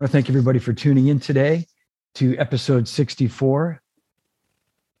I thank everybody for tuning in today to episode 64.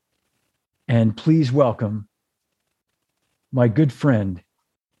 And please welcome my good friend,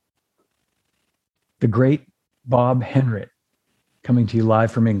 the great Bob Henrit, coming to you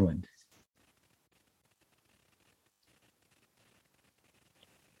live from England.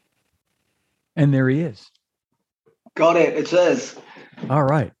 And there he is. Got it. It says. All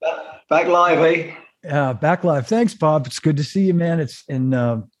right. Back live, eh? Back live. Thanks, Bob. It's good to see you, man.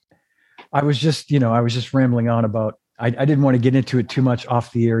 I was just rambling on about, I didn't want to get into it too much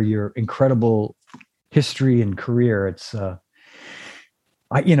off the air, your incredible history and career.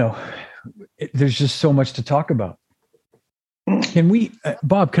 There's just so much to talk about. Can we,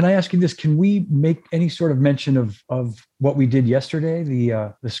 Bob, can I ask you this? Can we make any sort of mention of what we did yesterday?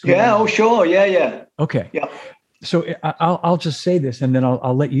 The school? Yeah. Oh, sure. Yeah. Okay. Yeah. So I'll just say this, and then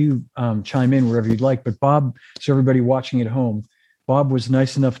I'll let you chime in wherever you'd like. But Bob, so everybody watching at home, Bob was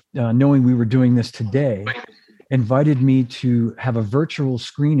nice enough, knowing we were doing this today, invited me to have a virtual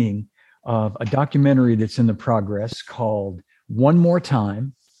screening of a documentary that's in the progress called One More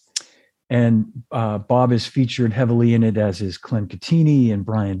Time. And Bob is featured heavily in it, as is Clem Catini and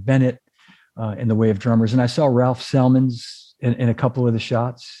Brian Bennett in The Way of Drummers. And I saw Ralph Salmons in a couple of the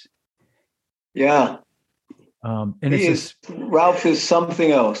shots. Yeah. And Ralph is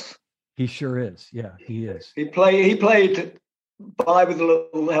something else. He sure is. Yeah, he is. He played by with a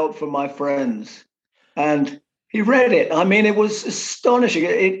little help from my friends, and he read it. I mean, it was astonishing.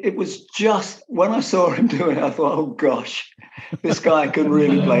 It was just, when I saw him doing it, I thought, oh gosh, this guy can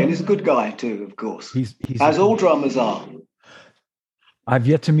really play. And he's a good guy too, of course. He's as all drummers are. I've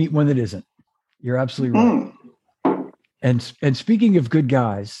yet to meet one that isn't. You're absolutely right. And speaking of good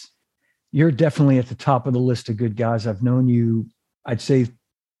guys, you're definitely at the top of the list of good guys. I've known you, I'd say,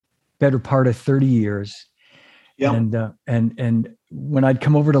 better part of 30 years. Yeah. And when I'd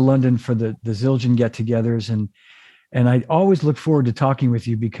come over to London for the Zildjian get-togethers, and I always look forward to talking with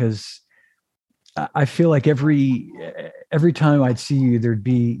you, because I feel like every time I'd see you, there'd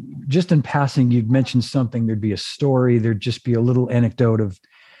be, just in passing, you'd mention something, there'd be a story, there'd just be a little anecdote of,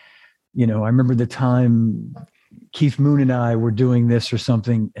 I remember the time Keith Moon and I were doing this or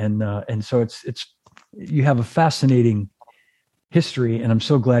something. And so it's you have a fascinating history, and I'm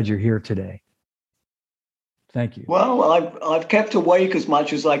so glad you're here today. Thank you. Well, I've kept awake as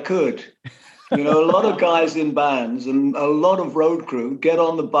much as I could. A lot of guys in bands and a lot of road crew get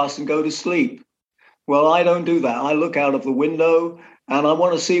on the bus and go to sleep. Well, I don't do that. I look out of the window and I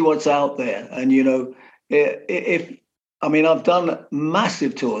want to see what's out there. And, I've done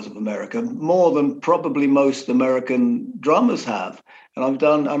massive tours of America, more than probably most American drummers have. And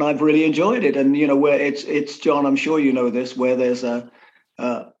I've really enjoyed it. And, where it's John, I'm sure you know this, where there's a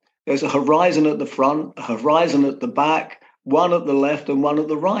horizon at the front, a horizon at the back, one at the left and one at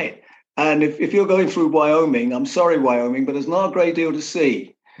the right. And if you're going through Wyoming, I'm sorry, Wyoming, but there's not a great deal to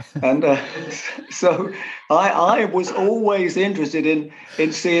see. And so I was always interested in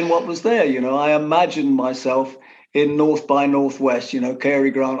seeing what was there. I imagined myself in North by Northwest,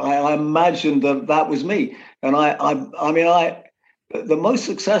 Cary Grant. I imagined that was me. And the most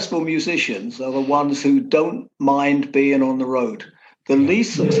successful musicians are the ones who don't mind being on the road. The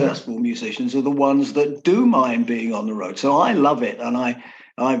least successful musicians are the ones that do mind being on the road. So I love it. And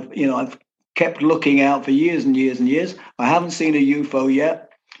I've kept looking out for years and years and years. I haven't seen a UFO yet,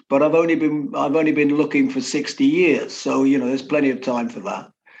 but I've only been looking for 60 years. So, there's plenty of time for that.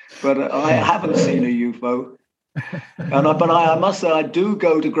 But I haven't seen a UFO. But I must say, I do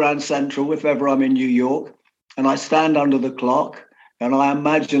go to Grand Central if ever I'm in New York, and I stand under the clock and I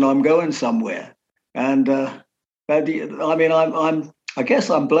imagine I'm going somewhere. And I guess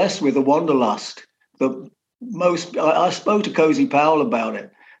I'm blessed with a wanderlust. I spoke to Cozy Powell about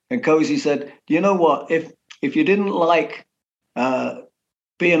it, and Cozy said, you know what, if you didn't like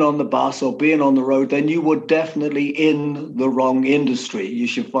being on the bus or being on the road, then you were definitely in the wrong industry. You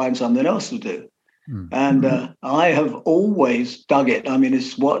should find something else to do. And I have always dug it.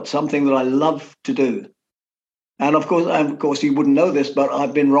 It's something that I love to do. And of course, you wouldn't know this, but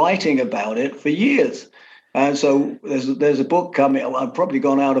I've been writing about it for years. And so there's a book coming. I've probably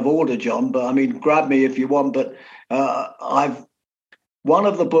gone out of order, John, but grab me if you want. But one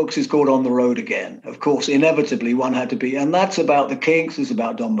of the books is called On the Road Again. Of course, inevitably one had to be, and that's about the Kinks. It's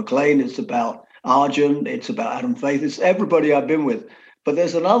about Don McLean. It's about Argent. It's about Adam Faith. It's everybody I've been with. But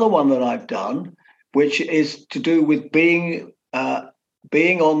there's another one that I've done, which is to do with being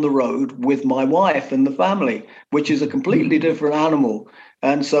on the road with my wife and the family, which is a completely different animal.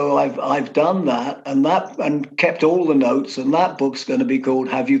 And so I've done that and kept all the notes. And that book's going to be called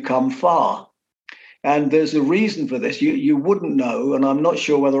Have You Come Far? And there's a reason for this. You wouldn't know, and I'm not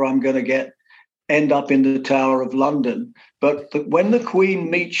sure whether I'm going to end up in the Tower of London. But when the Queen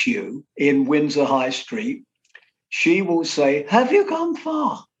meets you in Windsor High Street, she will say, "Have you gone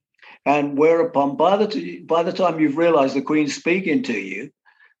far?" And whereupon, by the time you've realised the Queen's speaking to you,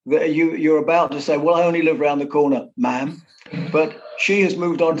 that you're about to say, "Well, I only live around the corner, ma'am." But she has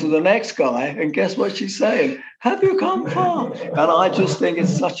moved on to the next guy, and guess what she's saying? "Have you come far?" And I just think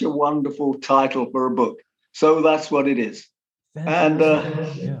it's such a wonderful title for a book. So that's what it is. And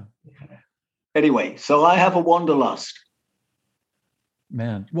yeah. Anyway, so I have a wanderlust.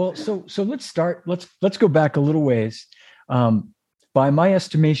 Man, well, so let's start. Let's go back a little ways. By my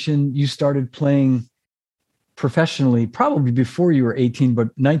estimation, you started playing professionally probably before you were 18, but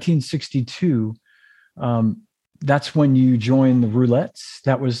 1962. That's when you joined the Roulettes.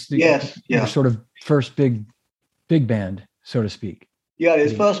 That was your sort of first big band, so to speak. Yeah,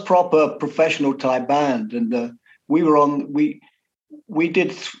 his first proper professional type band, and we would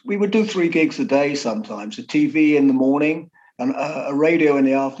do 3 gigs a day sometimes: a TV in the morning, and a radio in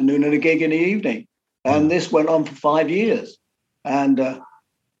the afternoon, and a gig in the evening. And this went on for 5 years. And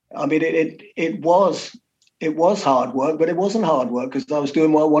I mean, it was hard work, but it wasn't hard work because I was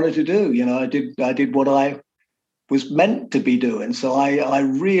doing what I wanted to do. You know, I did what I was meant to be doing. So I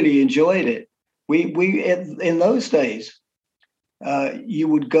really enjoyed it. We in those days, you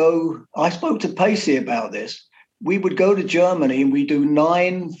would go. I spoke to Pacey about this. We would go to Germany and we do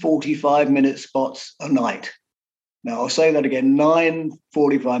 9 45-minute spots a night. Now I'll say that again: 9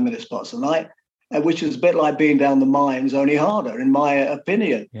 45-minute spots a night, which is a bit like being down the mines, only harder, in my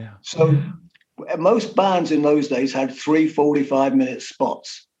opinion. Yeah. So most bands in those days had 3 45-minute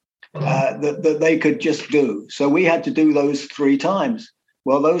spots that they could just do. So we had to do those 3 times.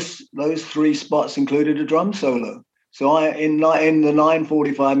 Well, those 3 spots included a drum solo. So in the 9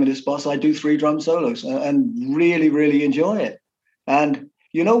 45-minute spots, I do 3 drum solos and really, really enjoy it. And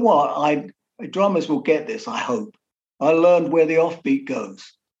you know what? Drummers will get this, I hope. I learned where the offbeat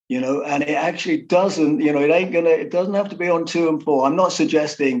goes. You know, and it actually doesn't, you know, it doesn't have to be on 2 and 4. I'm not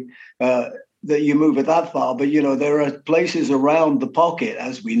suggesting that you move it that far, but, you know, there are places around the pocket,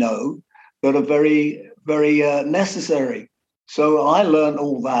 as we know, that are very, very necessary. So I learned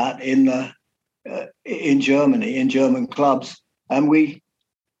all that in Germany, in German clubs. And we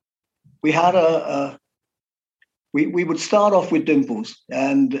had we would start off with Dimples,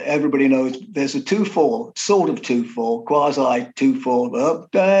 and everybody knows there's a 2/4, sort of 2/4, quasi 2/4,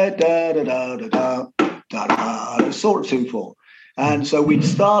 da da da da da da da, sort of 2/4. And so we'd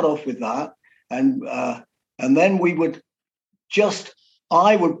start off with that, and then we would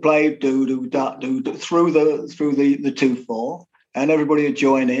I would play do do da do through the 2/4, and everybody would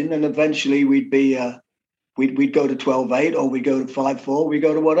join in, and eventually we'd go to 12/8, or we'd go to 5/4, we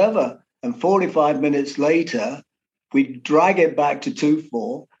go to whatever, and 45 minutes later, we'd drag it back to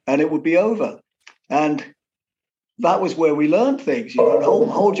 2/4, and it would be over. And that was where we learned things. You know,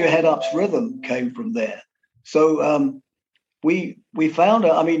 hold your head up's rhythm came from there. So we found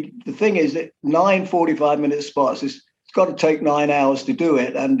out. I mean, the thing is that 9 45-minute spots it's got to take 9 hours to do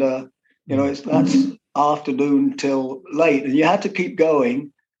it, and you know, that's afternoon till late, and you had to keep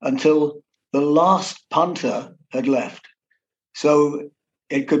going until the last punter had left. So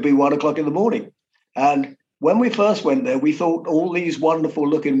it could be 1 o'clock in the morning, and when we first went there, we thought all these wonderful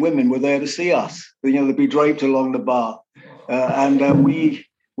looking women were there to see us. You know, they'd be draped along the bar. And we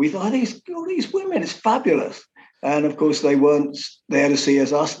thought, all these women, it's fabulous. And of course, they weren't there to see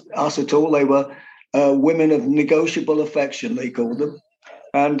us at all. They were women of negotiable affection, they called them.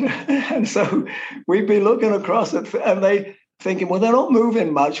 And so we'd be looking across at, and they thinking, well, they're not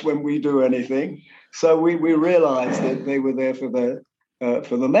moving much when we do anything. So we realized that they were there for the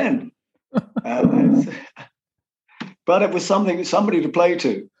men. But it was somebody to play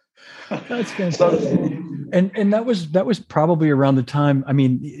to. That's fantastic. And that was probably around the time. I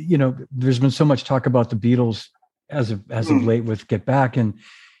mean, you know, there's been so much talk about the Beatles as of late with Get Back, and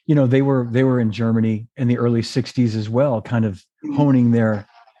you know, they were in Germany in the early 60s as well, kind of honing their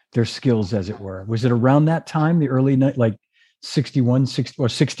skills, as it were. Was it around that time, the early night, like 61, 60, or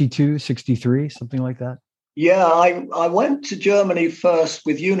 62, 63, something like that? Yeah, I went to Germany first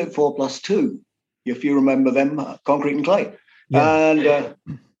with Unit 4+2, if you remember them, Concrete and Clay. Yeah. And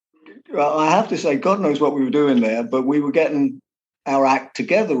I have to say, God knows what we were doing there, but we were getting our act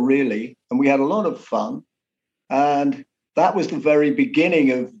together, really, and we had a lot of fun. And that was the very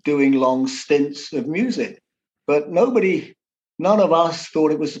beginning of doing long stints of music. But none of us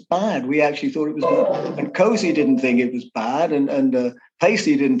thought it was bad. We actually thought it was good. And Cozy didn't think it was bad, and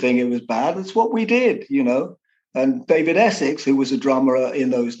Pacey didn't think it was bad. That's what we did, you know. And David Essex, who was a drummer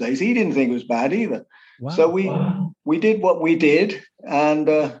in those days, he didn't think it was bad either. Wow. So we did what we did, and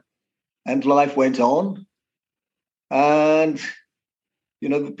life went on. And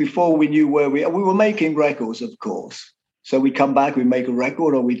before we knew where we were making records, of course. So we'd come back, we'd make a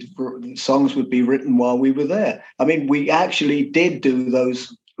record, or songs would be written while we were there. I mean, we actually did do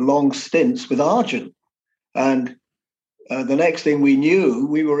those long stints with Argent, and the next thing we knew,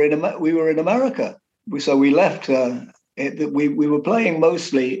 we were in America. So we left. We were playing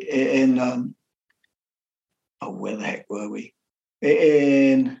mostly in. Where the heck were we?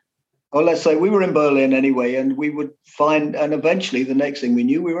 Let's say we were in Berlin anyway, and we would find. And eventually, the next thing we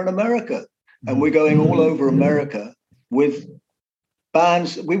knew, we were in America, and we're going all over America with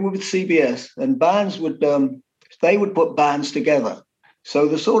bands. We were with CBS, and bands would they would put bands together. So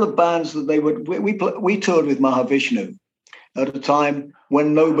the sort of bands that they would we toured with Mahavishnu at a time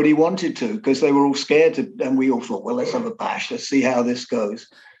when nobody wanted to, because they were all scared to, and we all thought, well, let's have a bash, let's see how this goes.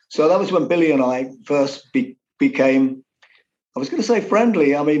 So that was when Billy and I first became, I was going to say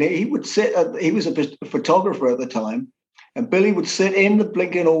friendly. I mean, he would sit, he was a photographer at the time, and Billy would sit in the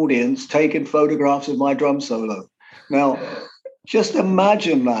blinking audience taking photographs of my drum solo. Now, just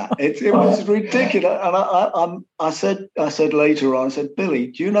imagine that. It was ridiculous. And I said later on, I said, Billy,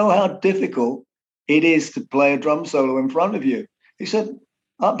 do you know how difficult it is to play a drum solo in front of you? He said,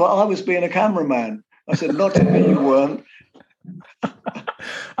 but I was being a cameraman. I said, not to me, you weren't.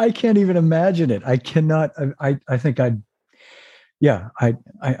 I can't even imagine it. I cannot. I think I'd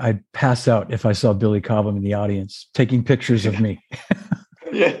pass out if I saw Billy Cobham in the audience taking pictures of me.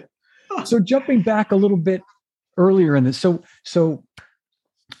 Yeah. So jumping back a little bit earlier in this, so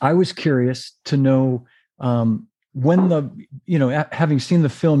I was curious to know when having seen the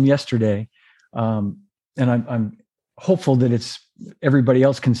film yesterday, and I'm hopeful that everybody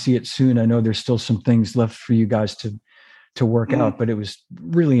else can see it soon. I know there's still some things left for you guys to work out, but it was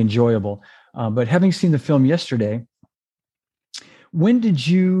really enjoyable. But having seen the film yesterday, when did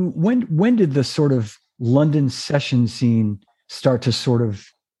the sort of London session scene start to sort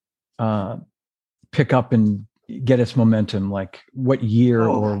of pick up and get its momentum? Like what year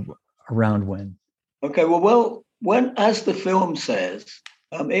or around when? Okay, well, when, as the film says,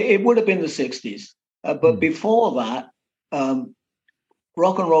 it would have been the 60s. But before that,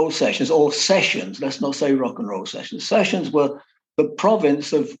 rock and roll sessions, or sessions, let's not say rock and roll sessions. Sessions were the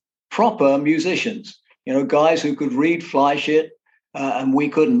province of proper musicians, guys who could read fly shit, and we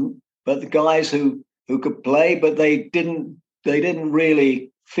couldn't, but the guys who could play, but they didn't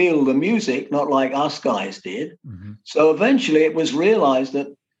really feel the music, not like us guys did. Mm-hmm. So eventually it was realized that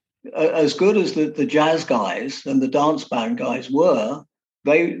as good as the jazz guys and the dance band guys were,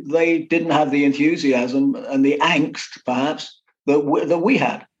 they didn't have the enthusiasm and the angst, perhaps, that we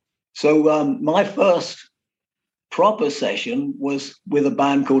had. So my first proper session was with a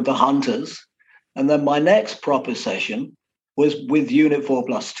band called the Hunters, and then my next proper session was with Unit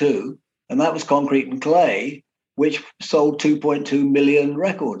 4+2, and that was Concrete and Clay, which sold 2.2 million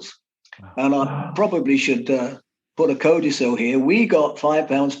records. Wow. And I probably should put a codicil here. We got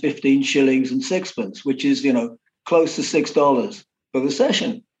 £5, 15 shillings and sixpence, which is, close to $6 for the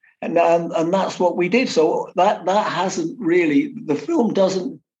session. And that's what we did. So that hasn't really, the film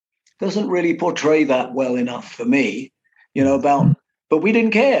doesn't really portray that well enough for me, but we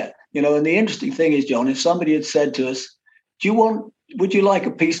didn't care, and the interesting thing is, John, if somebody had said to us, would you like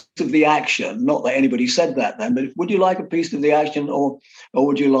a piece of the action? Not that anybody said that then, but would you like a piece of the action or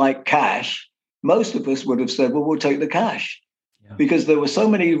would you like cash? Most of us would have said, well, we'll take the cash, because there were so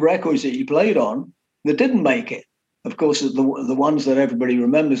many records that you played on that didn't make it. Of course, the ones that everybody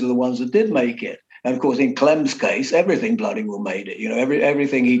remembers are the ones that did make it. And of course, in Clem's case, everything bloody well made it.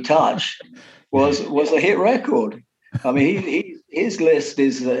 Everything he touched was a hit record. I mean, his list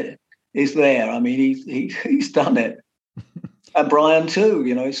is there. I mean, he's done it. And Brian too.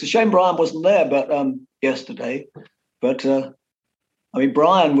 It's a shame Brian wasn't there, but yesterday. But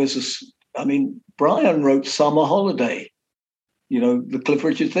Brian Brian wrote Summer Holiday. The Cliff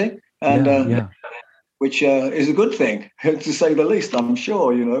Richard thing, and which is a good thing to say the least. I'm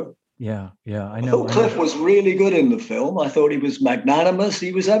sure. Yeah, I know. I thought Cliff was really good in the film. I thought he was magnanimous.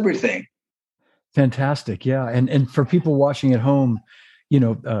 He was everything. Fantastic, yeah. And for people watching at home,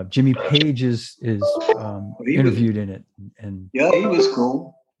 Jimmy Page is interviewed in it, and yeah, he was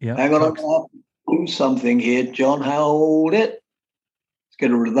cool. Yeah, hang on, I'll do something here, John. Hold it. Let's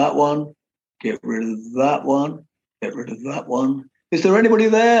get rid of that one. Get rid of that one. Get rid of that one. Is there anybody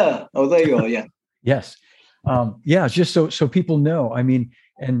there? Oh, there you are. Yeah. Yes. Just so people know. I mean,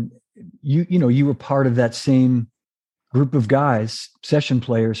 and you were part of that same group of guys, session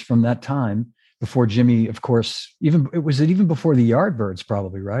players from that time before Jimmy, of course, even before the Yardbirds,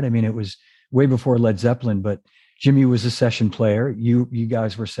 probably, right? I mean, it was way before Led Zeppelin, but Jimmy was a session player. You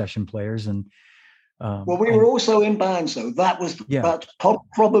guys were session players, and well, we were also in bands, though. That's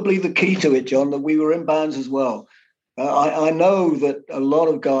probably the key to it, John. That we were in bands as well. I know that a lot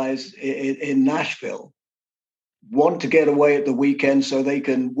of guys in Nashville want to get away at the weekend so they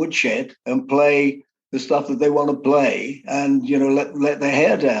can woodshed and play the stuff that they want to play, and let their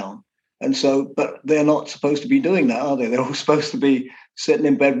hair down. And so, but they're not supposed to be doing that, are they? They're all supposed to be sitting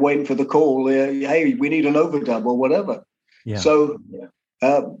in bed waiting for the call. Hey, we need an overdub or whatever. Yeah. So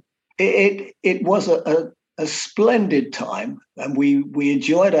it was a splendid time, and we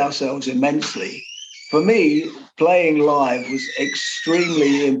enjoyed ourselves immensely. For me, playing live was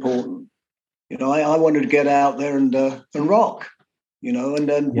extremely important. I wanted to get out there and rock,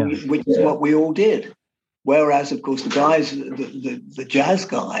 which is what we all did. Whereas, of course, the guys, the jazz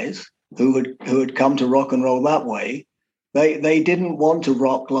guys who had come to rock and roll that way, they didn't want to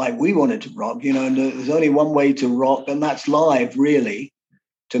rock like we wanted to rock, and there's only one way to rock, and that's live, really,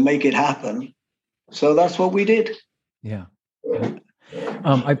 to make it happen. So that's what we did. Yeah.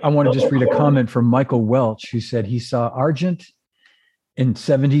 I want to just read a comment from Michael Welch, who said he saw Argent in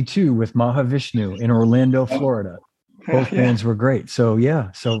 72 with Mahavishnu in Orlando, Florida. Both bands were great. So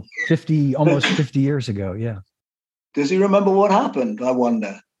so almost 50 years ago. Yeah. Does he remember what happened? I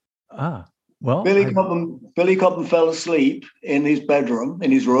wonder. Well, Billy Cobham fell asleep in his bedroom,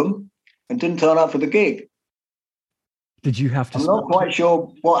 in his room, and didn't turn up for the gig. Did you have to? I'm not quite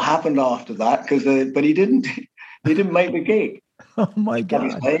sure what happened after that, but he didn't make the gig. Oh my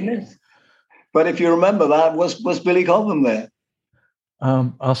God! But if you remember, that was Billy Cobham there.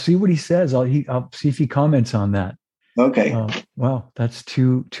 I'll see what he says. I'll see if he comments on that. Okay. Wow, that's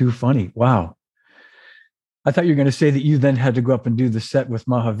too funny. Wow. I thought you were going to say that you then had to go up and do the set with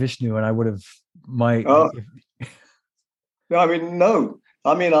Mahavishnu, and I would have No.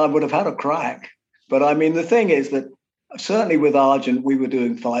 I would have had a crack. But I mean, the thing is that certainly with Argent, we were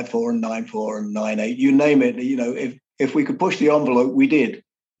doing 5/4 and 9/4 and 9/8. You name it. If we could push the envelope, we did.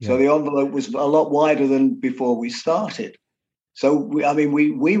 Yeah. So the envelope was a lot wider than before we started. So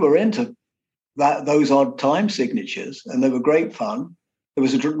we were into those odd time signatures, and they were great fun. There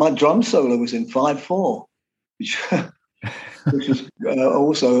was my drum solo was in 5/4, which was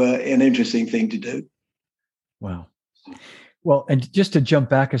also an interesting thing to do. Wow. Well, and just to jump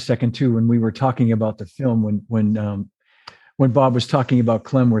back a second too, when we were talking about the film, when Bob was talking about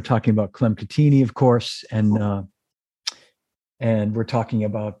Clem, we're talking about Clem Cattini, of course, and we're talking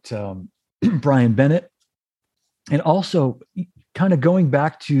about Brian Bennett, and also kind of going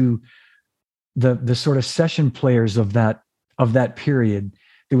back to the sort of session players of that period.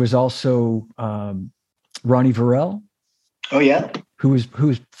 There was also Ronnie Verrell. Oh yeah, who was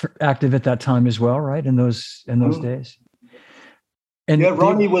active at that time as well, right? In those days. And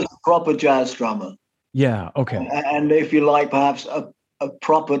Ronnie was a proper jazz drummer. Yeah. Okay. And if you like, perhaps a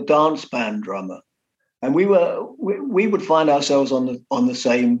proper dance band drummer. And we would find ourselves on the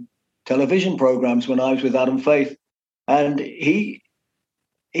same television programs when I was with Adam Faith, and he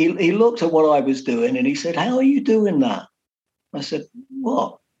looked at what I was doing and he said, "How are you doing that?" I said,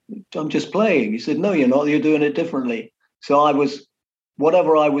 "What? I'm just playing." He said, "No, you're not. You're doing it differently." So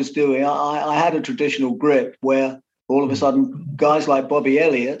whatever I was doing, I had a traditional grip where all of a sudden guys like Bobby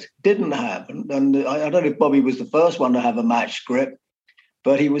Elliott didn't have. And I don't know if Bobby was the first one to have a matched grip,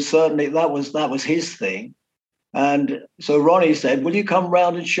 but he was certainly, that was his thing. And so Ronnie said, "Will you come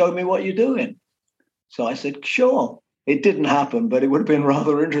round and show me what you're doing?" So I said, "Sure." It didn't happen, but it would have been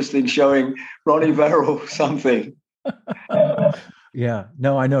rather interesting showing Ronnie Verrell something. Yeah,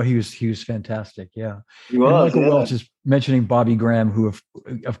 no, I know he was fantastic. Yeah, he was. And Michael Welch is mentioning Bobby Graham, who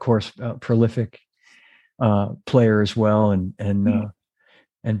of course prolific player as well, and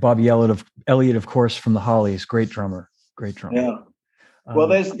Bobby Elliott, of course, from the Hollies, great drummer. Yeah. Well,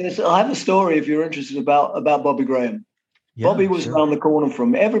 there's I have a story if you're interested about Bobby Graham. Yeah, Bobby was around the corner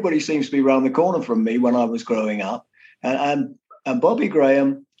from me. Everybody seems to be around the corner from me when I was growing up, and Bobby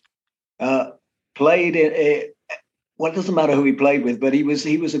Graham played it. Well, it doesn't matter who he played with, but he was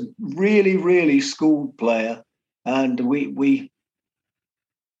a really, really schooled player, and we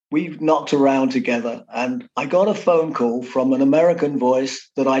knocked around together. And I got a phone call from an American voice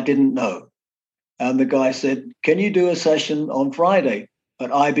that I didn't know, and the guy said, "Can you do a session on Friday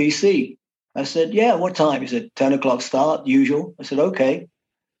at IBC?" I said, "Yeah, what time?" He said, 10 o'clock start, usual. I said, "Okay."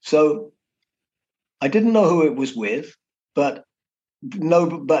 So I didn't know who it was with, but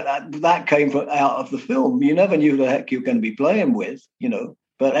that came out of the film. You never knew who the heck you're going to be playing with,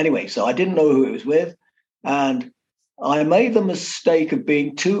 But anyway, so I didn't know who it was with. And I made the mistake of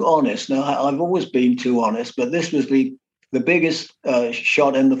being too honest. Now, I've always been too honest, but this was the biggest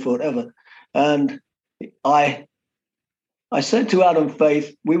shot in the foot ever. And I said to Adam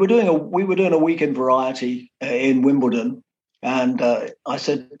Faith, we were doing a weekend variety in Wimbledon, and I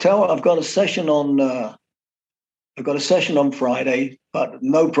said, I've got a session on Friday, but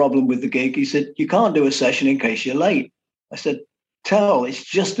no problem with the gig. He said, you can't do a session in case you're late. I said, it's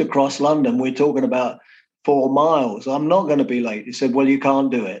just across London. We're talking about 4 miles. I'm not going to be late. He said, well, you can't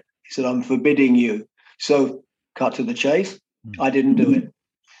do it. He said, I'm forbidding you. So cut to the chase. I didn't do it.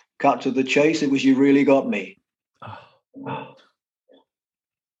 Cut to the chase. It was You Really Got Me.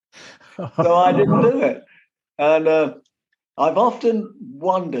 So I didn't do it. And I've often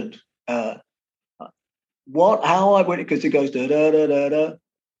wondered how I would, because it goes da da da da da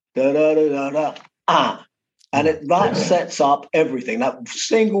da da da da ah. And that sets up everything. That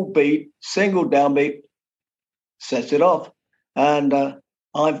single beat, single downbeat sets it off. And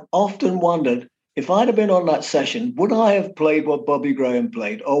I've often wondered, if I'd have been on that session, would I have played what Bobby Graham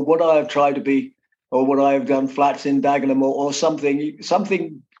played? Or would I have tried to be, or would I have done flats in Dagenham or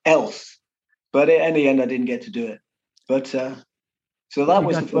something else? But in the end, I didn't get to do it. But so that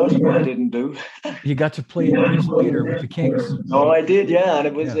was the first one I didn't do. You got to play it years later with the Kinks. Oh, I did, yeah. And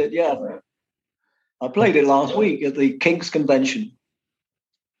it was, I played it last week at the Kinks convention.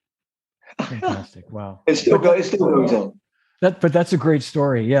 Fantastic! Wow. It still goes on. But that's a great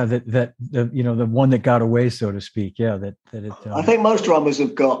story. Yeah, that the one that got away, so to speak. Yeah, that it. I think most drummers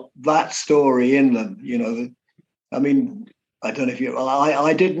have got that story in them. I mean, I don't know if you.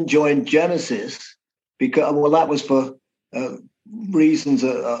 I didn't join Genesis because that was for reasons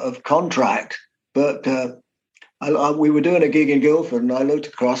of contract. But we were doing a gig in Guildford, and I looked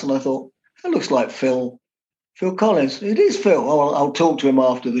across and I thought, that looks like Phil Collins. It is Phil. I'll talk to him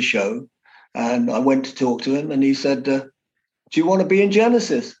after the show. And I went to talk to him, and he said, do you want to be in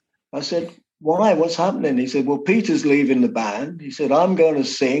Genesis? I said, why? What's happening? He said, well, Peter's leaving the band. He said, I'm going to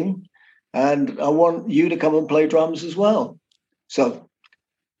sing, and I want you to come and play drums as well. So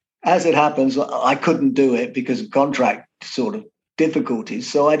as it happens, I couldn't do it because of contract sort of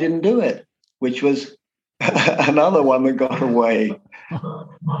difficulties. So I didn't do it, which was another one that got away.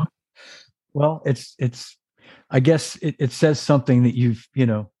 Well, I guess it says something that you've,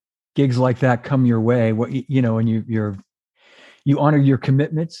 gigs like that come your way, and you honor your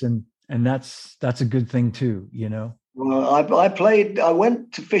commitments, and that's a good thing too, Well, I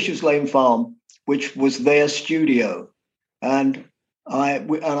went to Fisher's Lane Farm, which was their studio, and I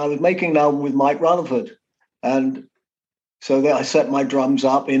was making an album with Mike Rutherford, and so there I set my drums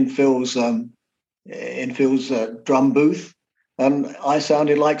up in Phil's drum booth, and I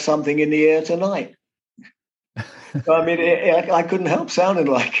sounded like Something in the Air Tonight. I mean, I couldn't help sounding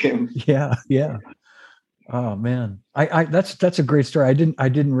like him. Yeah. Oh man, that's a great story. I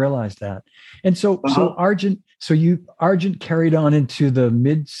didn't realize that. And so Argent carried on into the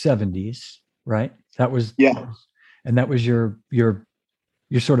mid 70s, right? That was and that was your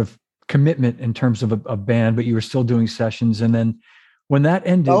sort of commitment in terms of a band, but you were still doing sessions. And then when that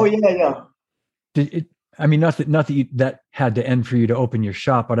ended, did it? I mean, not that had to end for you to open your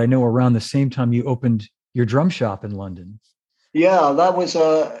shop, but I know around the same time you opened your drum shop in London. Yeah, that was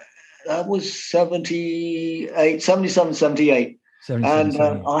 77, 78. And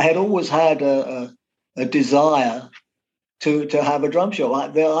I had always had a desire to have a drum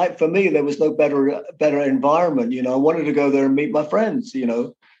shop. For me, there was no better environment. I wanted to go there and meet my friends,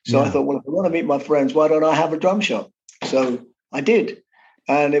 So I thought, well, if I want to meet my friends, why don't I have a drum shop? So I did.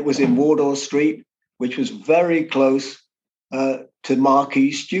 And it was in Wardour Street, which was very close to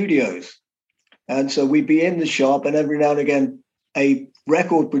Marquee Studios. And so we'd be in the shop, and every now and again, a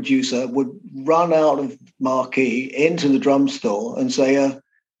record producer would run out of Marquee into the drum store and say, have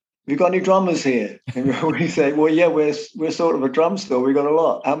you got any drummers here? And we say, well, yeah, we're sort of a drum store. We got a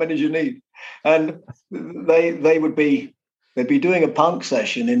lot. How many do you need? And they'd be doing a punk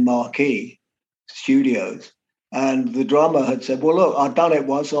session in Marquee Studios. And the drummer had said, well, look, I've done it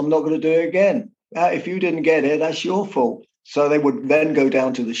once, so I'm not going to do it again. If you didn't get it, that's your fault. So they would then go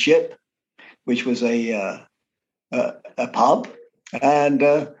down to the Ship, which was a pub, and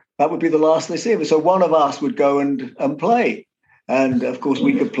that would be the last they see of it. So one of us would go and play. And of course,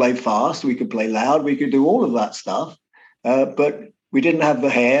 we could play fast, we could play loud, we could do all of that stuff. But we didn't have the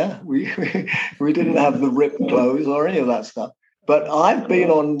hair, we didn't have the ripped clothes or any of that stuff. But I've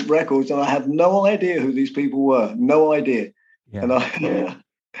been on records and I have no idea who these people were, no idea. Yeah.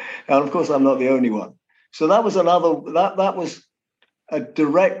 And of course, I'm not the only one. So that was that was a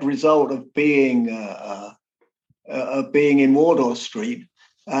direct result of being in Wardour Street.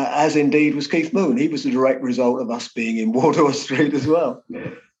 as indeed was Keith Moon. He was the direct result of us being in Wardour Street as well.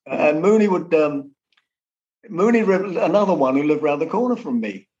 And Mooney another one who lived around the corner from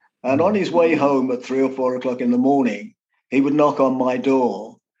me. And on his way home at 3 or 4 o'clock in the morning, he would knock on my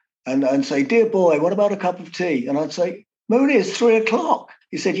door and say, "Dear boy, what about a cup of tea?" And I'd say, "Mooney, it's 3 o'clock."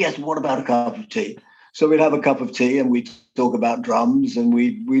 He said, "Yes, what about a cup of tea?" So we'd have a cup of tea and we'd talk about drums and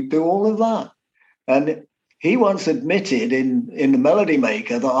we'd do all of that. And he once admitted in the Melody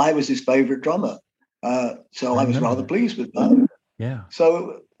Maker that I was his favorite drummer. So I was rather pleased with that. Yeah.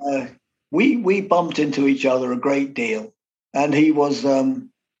 So we bumped into each other a great deal. And he was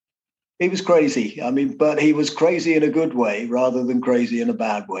crazy. I mean, but he was crazy in a good way rather than crazy in a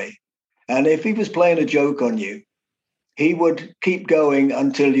bad way. And if he was playing a joke on you, he would keep going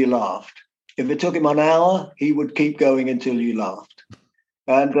until you laughed. If it took him an hour, he would keep going until you laughed.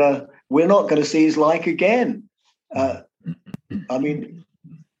 And we're not going to see his like again. I mean,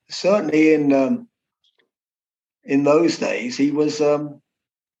 certainly in those days, he was the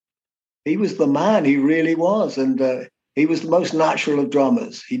man. He really was, and he was the most natural of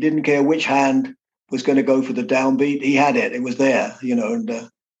drummers. He didn't care which hand was going to go for the downbeat. He had it; it was there, and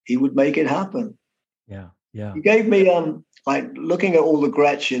he would make it happen. Yeah, yeah. He gave me like looking at all the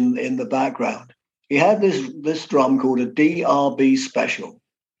Gretsch in the background. He had this drum called a DRB Special,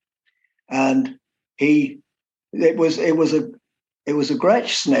 and it was a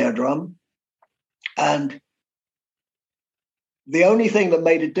Gretsch snare drum, and the only thing that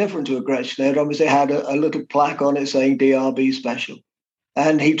made it different to a Gretsch snare drum was it had a little plaque on it saying DRB Special,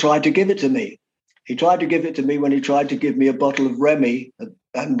 and he tried to give it to me. He tried to give it to me when he tried to give me a bottle of Remy,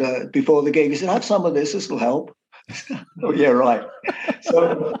 and before the gig, he said, "Have some of this. This will help." Oh yeah, right.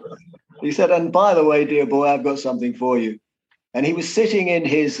 So he said, "And by the way, dear boy, I've got something for you." And he was sitting in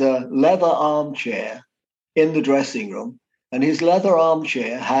his leather armchair in the dressing room, and his leather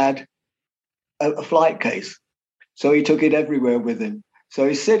armchair had a flight case. So he took it everywhere with him. So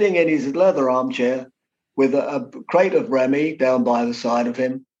he's sitting in his leather armchair with a crate of Remy down by the side of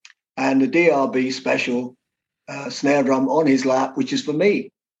him and the DRB Special snare drum on his lap, which is for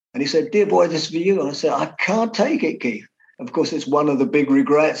me. And he said, "Dear boy, this is for you." And I said, "I can't take it, Keith." Of course, it's one of the big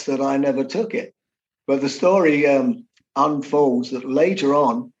regrets that I never took it. But the story unfolds that later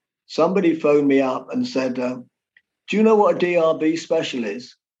on, somebody phoned me up and said, "Do you know what a DRB Special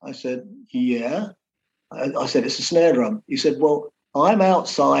is?" I said, "Yeah." I said, "It's a snare drum." He said, "Well, I'm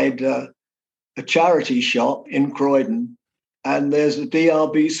outside a charity shop in Croydon, and there's a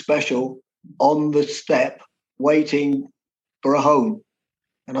DRB Special on the step waiting for a home."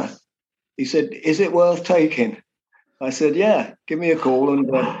 And he said, "Is it worth taking?" I said, "Yeah, give me a call." And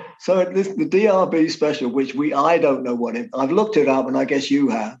so the DRB Special, which I don't know what I've looked it up, and I guess you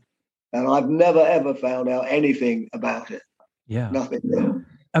have, and I've never ever found out anything about it. Yeah, nothing.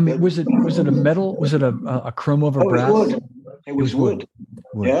 I mean, was it a metal? Was it a chrome over brass? It was wood.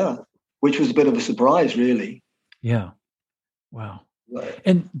 Yeah, which was a bit of a surprise, really. Yeah. Wow. Right.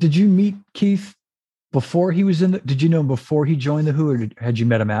 And did you meet Keith before he was did you know him before he joined the Who, or had you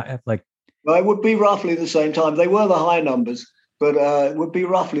met him at like? Well, it would be roughly the same time. They were the high numbers, but it would be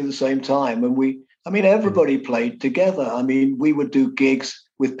roughly the same time. And everybody played together. I mean, we would do gigs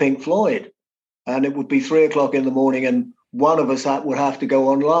with Pink Floyd, and it would be 3 o'clock in the morning, and one of us would have to go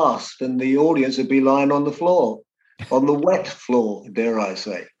on last, and the audience would be lying on the floor, on the wet floor, dare I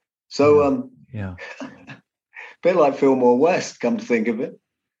say. So, yeah. A bit like Fillmore West, come to think of it,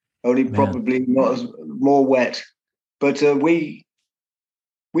 only probably not as more wet. But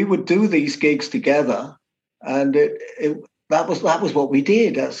we would do these gigs together, and that was what we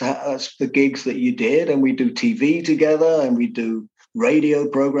did. That's the gigs that you did, and we do TV together, and we do radio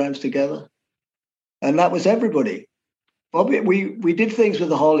programs together, and that was everybody. Bobby, we did things with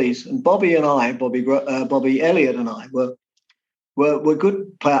the Hollies, and Bobby Elliott and I were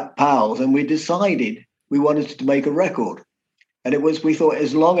good pals, and we decided we wanted to make a record, and we thought it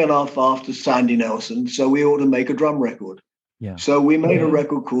was long enough after Sandy Nelson, so we ought to make a drum record. Yeah. So we made a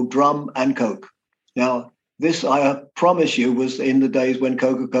record called Drum and Coke. Now, this, I promise you, was in the days when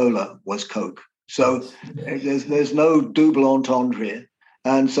Coca-Cola was Coke. So there's no double entendre here.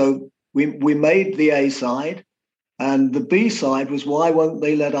 And so we made the A side, and the B side was Why Won't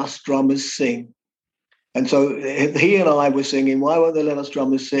They Let Us Drummers Sing? And so he and I were singing, Why Won't They Let Us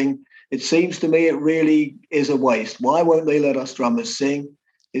Drummers Sing? It seems to me it really is a waste. Why won't they let us drummers sing?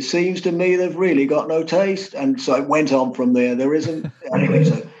 It seems to me they've really got no taste. And so it went on from there. There isn't anyway.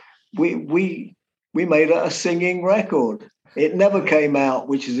 So we made a singing record. It never came out,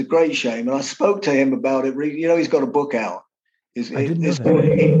 which is a great shame. And I spoke to him about it. You know, he's got a book out. It's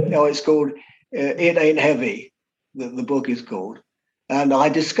called It Ain't Heavy. The book is called. And I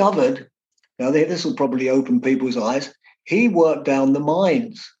discovered, now this will probably open people's eyes, he worked down the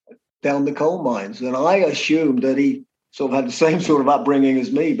mines, down the coal mines. And I assumed that he sort of had the same sort of upbringing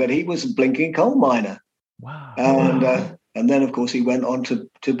as me, but he was a blinking coal miner. Wow. And then, of course, he went on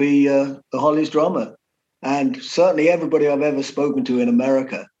to be the Hollies drummer. And certainly everybody I've ever spoken to in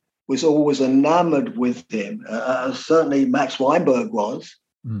America was always enamored with him. Certainly Max Weinberg was.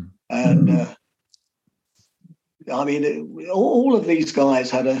 And I mean, all of these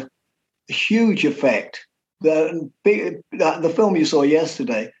guys had a huge effect. The film you saw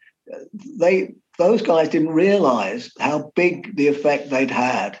yesterday, those guys didn't realize how big the effect they'd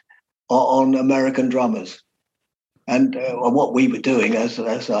had on American drummers. And what we were doing, as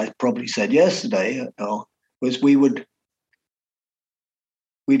I probably said yesterday, was we'd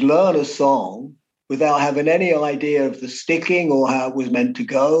learn a song without having any idea of the sticking or how it was meant to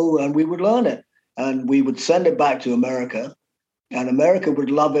go, and we would learn it. And we would send it back to America, and America would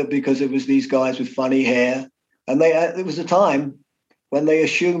love it because it was these guys with funny hair. And it was a time when they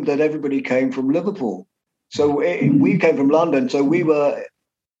assumed that everybody came from Liverpool. So we came from London, so we were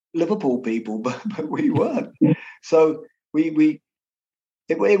Liverpool people, but we weren't. So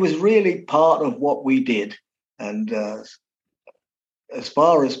it was really part of what we did. And as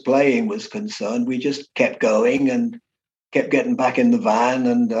far as playing was concerned, we just kept going and kept getting back in the van,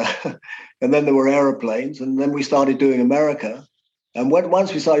 and and then there were aeroplanes, and then we started doing America. And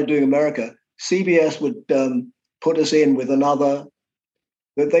once we started doing America, CBS would put us in with another.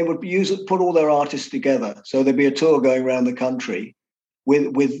 That they would put all their artists together. So there'd be a tour going around the country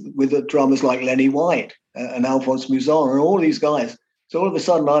with the drummers like Lenny White and Alphonse Mouzon and all these guys. So all of a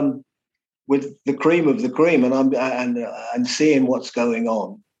sudden I'm with the cream of the cream, and I'm and seeing what's going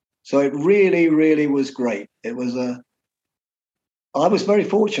on. So it really, really was great. It was I was very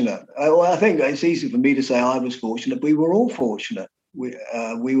fortunate. I think it's easy for me to say I was fortunate. We were all fortunate. We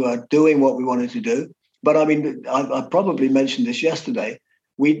were doing what we wanted to do. But I mean, I probably mentioned this yesterday.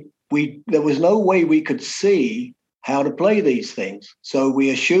 There was no way we could see how to play these things. So we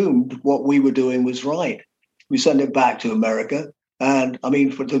assumed what we were doing was right. We sent it back to America. And I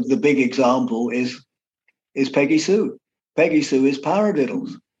mean, for the big example is Peggy Sue. Peggy Sue is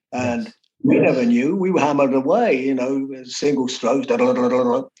paradiddles. And we never knew. We were hammered away, single strokes. There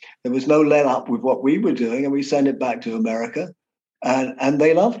was no let up with what we were doing. And we sent it back to America. And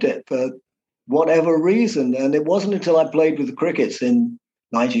they loved it for whatever reason. And it wasn't until I played with the Crickets in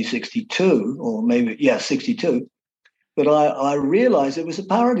 1962, or maybe, 62, that I realized it was a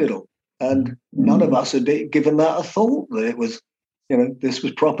paradiddle. And none of us had given that a thought, that it was, this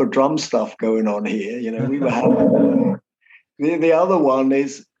was proper drum stuff going on here. We were having. The other one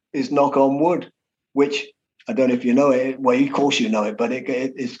is Knock on Wood, which I don't know if you know it. Well, of course you know it, but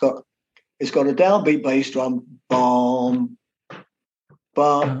it's got a downbeat bass drum, bomb,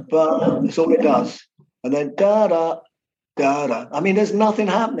 ba ba. That's all it does, and then da da da da. I mean, there's nothing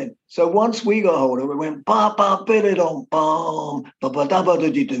happening. So once we got hold of it, we went ba ba bit it on bomb ba ba da ba da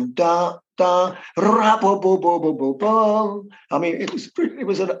do da da ra bo bo bo bo bo bom. I mean, it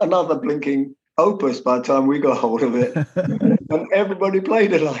was another blinking opus by the time we got hold of it, and everybody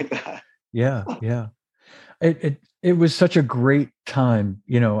played it like that. Yeah. It was such a great time,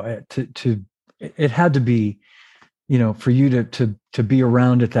 it had to be, for you to be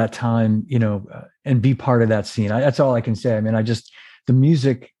around at that time, and be part of that scene. That's all I can say. I mean, the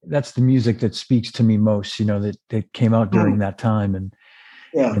music, that's the music that speaks to me most, that came out during that time. And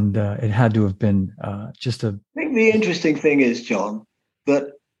it had to have been just a. I think the interesting thing is, John,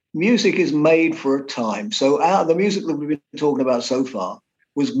 that music is made for a time. So the music that we've been talking about so far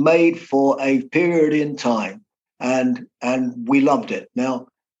was made for a period in time, and we loved it. Now,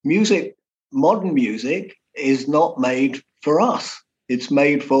 modern music is not made for us. It's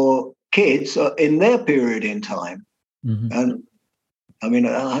made for kids in their period in time. Mm-hmm. And I mean,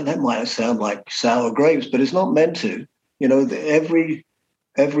 that might sound like sour grapes, but it's not meant to. Every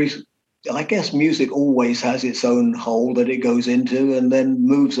I guess music always has its own hole that it goes into and then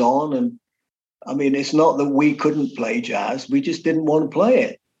moves on. And I mean, it's not that we couldn't play jazz. We just didn't want to play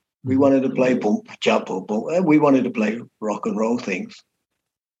it. We wanted to play boom, cha, boom, boom. And we wanted to play rock and roll things.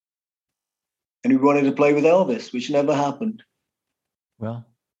 And we wanted to play with Elvis, which never happened. Well,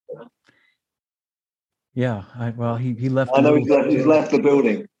 yeah. He left. I know he's left the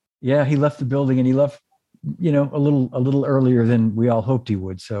building. Yeah, he left the building, and he left, a little earlier than we all hoped he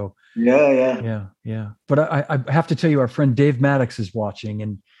would. So. Yeah. But I have to tell you, our friend Dave Maddox is watching,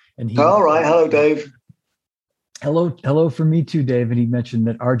 and he. All right, hello, Dave. Hello from me too, Dave. And he mentioned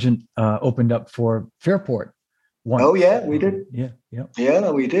that Argent opened up for Fairport once. Oh yeah, we did. Yeah,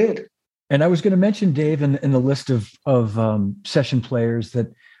 no, we did. And I was going to mention Dave in the list of session players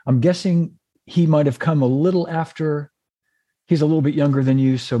that I'm guessing he might have come a little after. He's a little bit younger than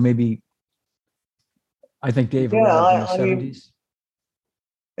you, so maybe I think Dave Yeah, arrived in the I mean, 70s.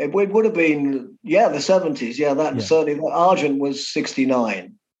 it would have been, yeah, the 70s. Yeah, that Yeah, certainly. Argent was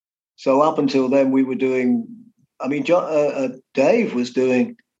 69. So up until then, we were doing. I mean, Dave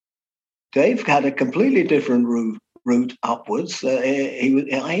had a completely different route upwards. I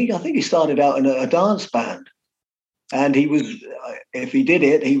think he started out in a dance band, and he was, if he did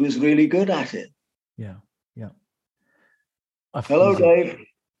it, he was really good at it. yeah, yeah. Hello, Dave.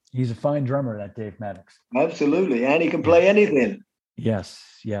 He's a fine drummer, that Dave Maddox. Absolutely, and he can Yeah. play anything. Yes,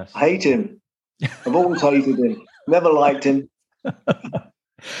 yes. I hate him. I've always hated him. Never liked him.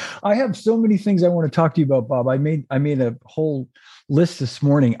 I have so many things I want to talk to you about, Bob. I made a whole list this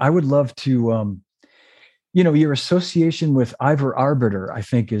morning. I would love to your association with Ivor Arbiter, I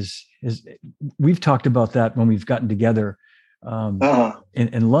think is we've talked about that when we've gotten together Uh-huh.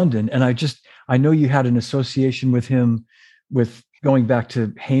 in London. And I know you had an association with him with going back to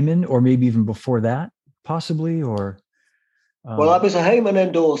Heyman, or maybe even before that, possibly, or Well, I was a Heyman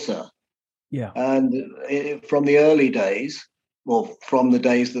endorser, yeah. and from the early days, well, from the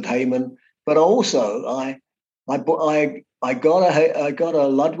days that Heyman, but also I got a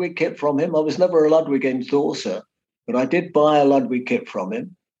Ludwig kit from him. I was never a Ludwig endorser, but I did buy a Ludwig kit from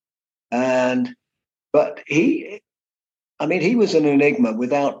him, and but I mean, he was an enigma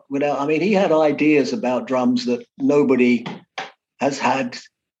without. I mean, he had ideas about drums that nobody has had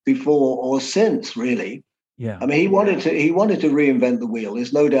before or since, really. Yeah. I mean, he wanted to reinvent the wheel.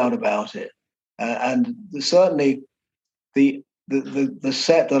 There's no doubt about it, and certainly the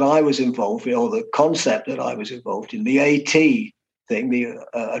set that I was involved in, or the concept that I was involved in, the AT thing, the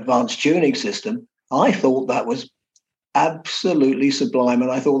advanced tuning system. I thought that was absolutely sublime,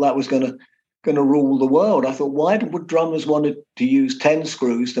 and I thought that was going to rule the world. I thought, why would drummers want to use 10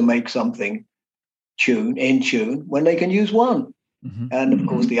 screws to make something in tune when they can use one? Mm-hmm. And of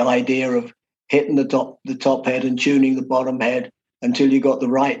course, the idea of hitting the top head and tuning the bottom head until you got the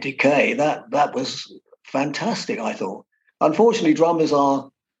right decay, that was fantastic, I thought. Unfortunately, drummers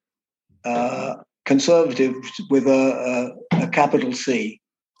are conservative with a capital C,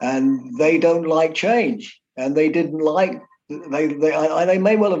 and they don't like change, and they didn't like they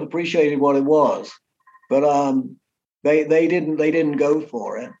may well have appreciated what it was, but they didn't go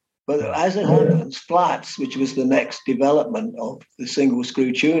for it. But as it happens, flats, which was the next development of the single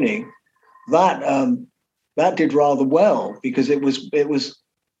screw tuning, that that did rather well, because it was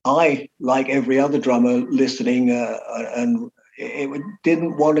I, like every other drummer listening, and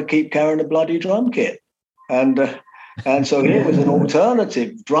didn't want to keep carrying a bloody drum kit, and so here was an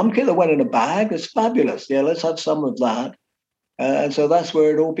alternative drum kit that went in a bag. It's fabulous. Yeah, let's have some of that. And so that's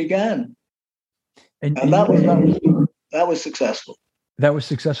where it all began, and that was successful. That was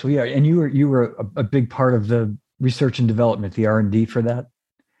successful, yeah. And you were a big part of the research and development, the R&D for that.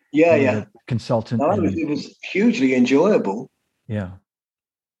 Yeah, yeah. Consultant. No, it was hugely enjoyable. Yeah.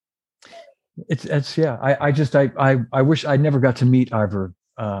 It's yeah. I wish I never got to meet Ivor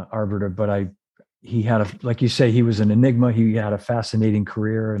Arbiter, but he had like you say, he was an enigma. He had a fascinating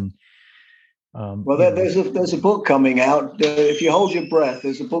career, and well, there's a book coming out. If you hold your breath,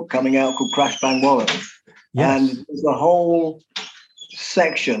 there's a book coming out called Crash Bang Wallop, and there's a whole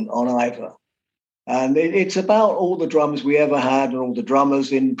section on Ivor, and it's about all the drums we ever had and all the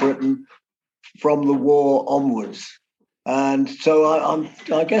drummers in Britain from the war onwards. And so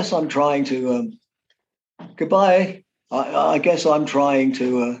I guess I'm trying to goodbye. I guess I'm trying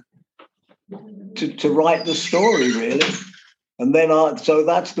to write the story, really. And then so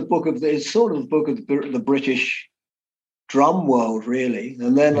that's the book of it's sort of the book of the British drum world, really.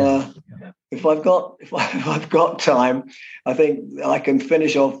 And then if I've got time, I think I can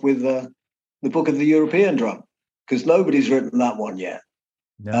finish off with the book of the European drum, because nobody's written that one yet.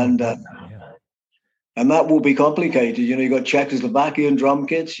 No, and that will be complicated. You've got Czechoslovakian drum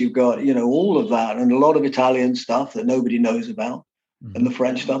kits, you've got, all of that, and a lot of Italian stuff that nobody knows about, and the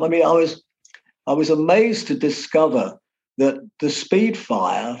French stuff. I mean, I was amazed to discover that the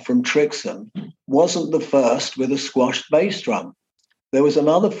Speedfire from Trixon wasn't the first with a squashed bass drum. There was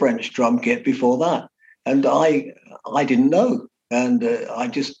another French drum kit before that, and I didn't know. And I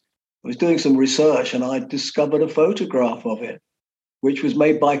was doing some research, and I discovered a photograph of it, which was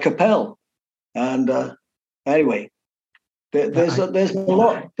made by Capel. And anyway, there's a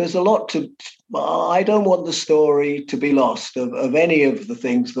lot to. I don't want the story to be lost of any of the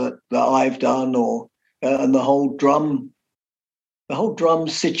things that I've done, or and the whole drum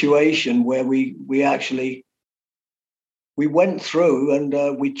situation where we actually we went through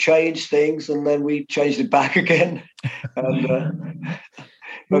and we changed things, and then we changed it back again. And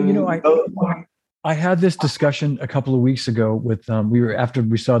well, I had this discussion a couple of weeks ago with after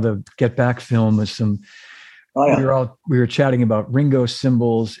we saw the Get Back film with some. Oh, yeah. We were chatting about Ringo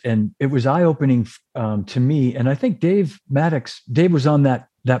cymbals, and it was eye opening to me. And I think Dave was on that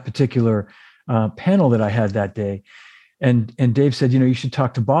particular panel that I had that day, and Dave said, you should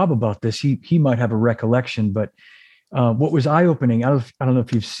talk to Bob about this. He might have a recollection, but what was eye opening? I don't know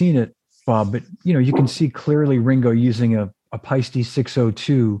if you've seen it, Bob, but you can see clearly Ringo using a Paiste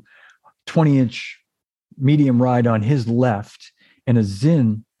 602 20-inch medium ride on his left and a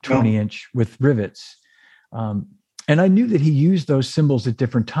Zinn 20-inch with rivets. And I knew that he used those cymbals at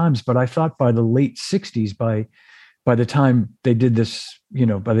different times, but I thought by the late 60s, by the time they did this,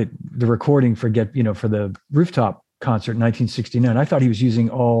 by the recording for the Rooftop concert in 1969, I thought he was using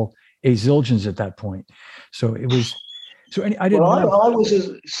all A Zildjians at that point. So it was, I didn't know. I was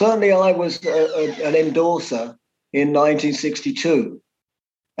an endorser in 1962,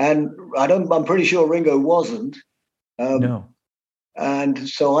 and I'm pretty sure Ringo wasn't. No. And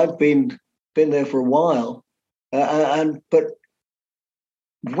so I've been there for a while, but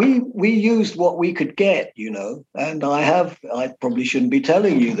we used what we could get, and I probably shouldn't be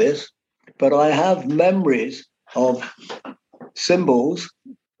telling you this, but I have memories of cymbals,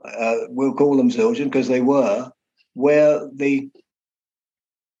 we'll call them Zildjian because they were, where the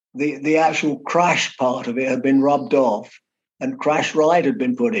actual crash part of it had been rubbed off and crash ride had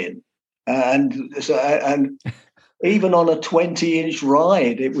been put in, and even on a 20-inch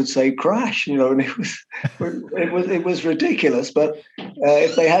ride, it would say crash, and it was ridiculous. But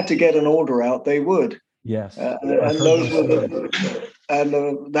if they had to get an order out, they would. Yes, and those were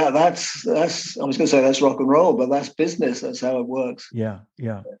that's I was going to say that's rock and roll, but that's business. That's how it works. Yeah.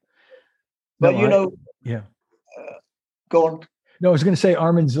 But yeah. Go on. No, I was going to say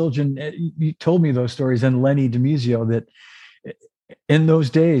Armin Zildjian. You told me those stories, and Lenny DiMuzio, that in those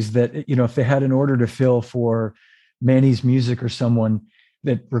days, that if they had an order to fill for Manny's Music or someone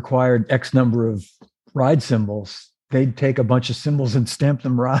that required X number of ride cymbals, they'd take a bunch of cymbals and stamp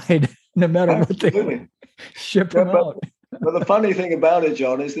them ride, no matter Absolutely. What they ship them out. But the funny thing about it,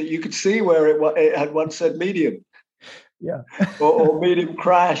 John, is that you could see where it had once said medium, yeah, or medium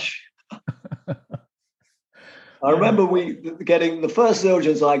crash. I remember getting the first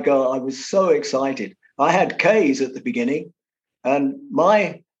Zildjians I got. I was so excited. I had K's at the beginning, and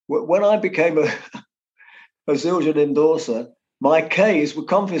when I became a Zildjian endorser, my K's were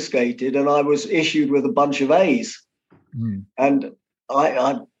confiscated and I was issued with a bunch of A's. And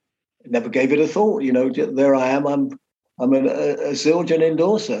I never gave it a thought. There I am. I'm a Zildjian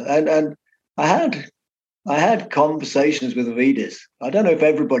endorser, and I had conversations with Avedis. I don't know if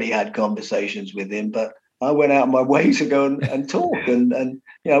everybody had conversations with him, but I went out of my way to go and talk, and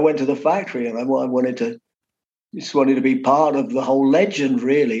I went to the factory, and I wanted to be part of the whole legend,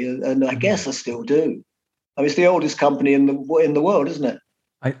 really, and I guess I still do. I mean, it's the oldest company in the world, isn't it?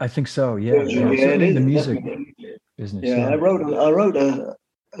 I think so. Yeah, it is. The music business. Yeah, I wrote a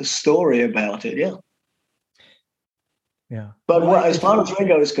story about it. Yeah. Yeah. But as far as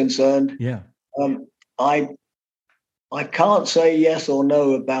Ringo is concerned, I can't say yes or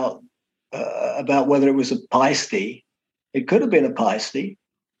no about whether it was a Paiste. It could have been a Paiste.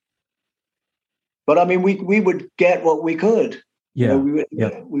 But I mean, we would get what we could. Yeah, we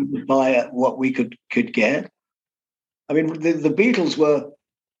would buy what we could get. I mean, the Beatles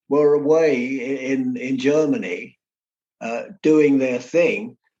were away in Germany doing their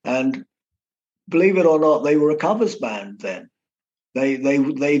thing, and believe it or not, they were a covers band then.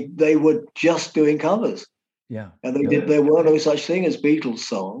 They were just doing covers. Yeah, and there were no such thing as Beatles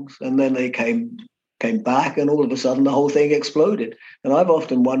songs, and then they came back, and all of a sudden the whole thing exploded. And I've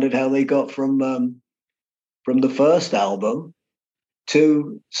often wondered how they got from the first album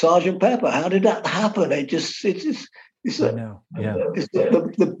to Sgt. Pepper. How did that happen? It's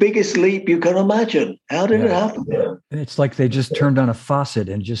the biggest leap you can imagine. How did it happen? It's like they just turned on a faucet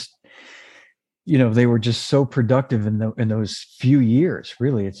and just, they were just so productive in those few years.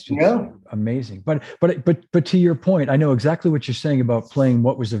 Really, it's just amazing. But to your point, I know exactly what you're saying about playing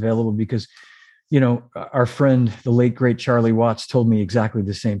what was available, because our friend, the late great Charlie Watts, told me exactly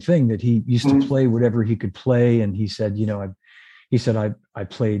the same thing, that he used to play whatever he could play, and he said, I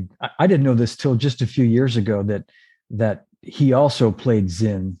played. I didn't know this till just a few years ago that he also played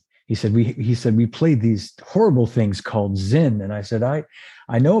Zinn. He said we played these horrible things called Zinn, and I said I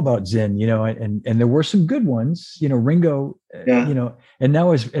know about Zinn, and there were some good ones, Ringo, and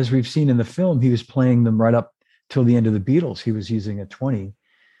now as we've seen in the film, he was playing them right up till the end of the Beatles. He was using a 20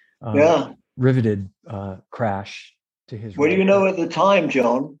 riveted crash to his Well, right. at the time,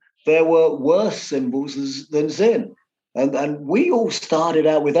 John, there were worse cymbals than Zinn. And we all started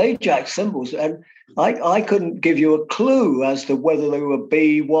out with Ajax cymbals. And I couldn't give you a clue as to whether they were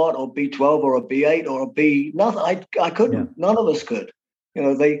B what or B12 or a B8 or a B nothing. I couldn't. Yeah. None of us could.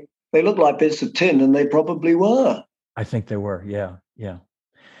 They looked like bits of tin, and they probably were. I think they were. Yeah. Yeah.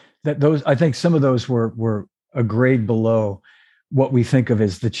 I think some of those were a grade below what we think of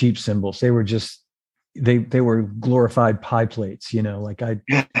as the cheap cymbals. They were just they were glorified pie plates, like Yeah.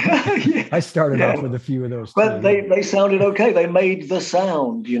 I started Yeah. off with a few of those But too. they sounded okay. They made the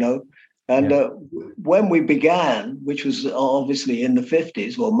sound. And Yeah. when we began, which was obviously in the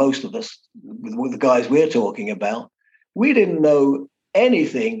 50s, well, most of us, with the guys we're talking about, we didn't know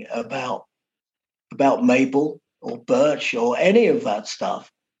anything about maple or birch or any of that stuff.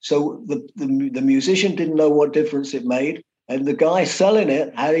 So the musician didn't know what difference it made, and the guy selling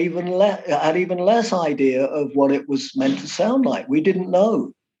it had even less idea of what it was meant to sound like. We didn't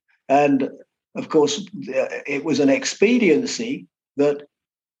know, and of course, it was an expediency that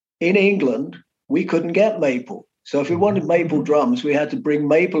in England we couldn't get maple. So if we wanted maple drums, we had to bring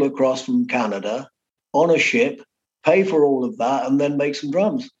maple across from Canada on a ship, pay for all of that, and then make some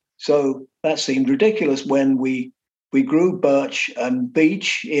drums. So that seemed ridiculous when we grew birch and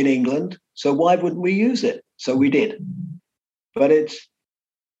beech in England. So why wouldn't we use it? So we did. But at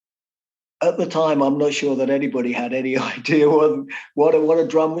the time, I'm not sure that anybody had any idea what a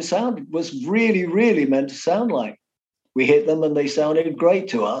drum was really, really meant to sound like. We hit them and they sounded great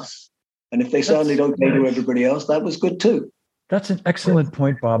to us. And if they sounded okay to everybody else, that was good too. That's an excellent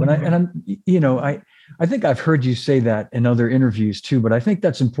point, Bob. I think I've heard you say that in other interviews too, but I think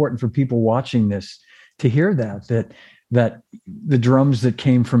that's important for people watching this to hear that the drums that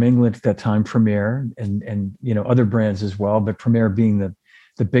came from England at that time, Premier and other brands as well, but Premier being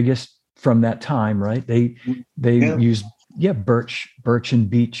the biggest from that time, right? They used birch and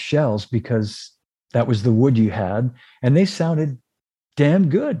beech shells because that was the wood you had, and they sounded damn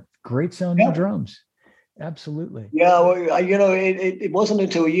good. Great sounding drums. Absolutely. Yeah, well, it wasn't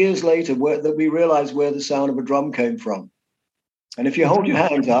until years later that we realized where the sound of a drum came from. And if you hold your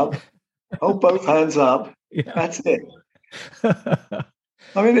hands up, hold both hands up, that's it. I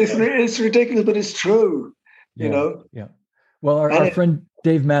mean, it's ridiculous, but it's true. Yeah. Well, our friend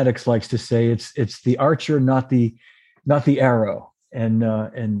Dave Maddox likes to say it's the archer, not the arrow. And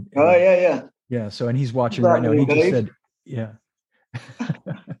yeah. So, and he's watching right now. He just said, yeah.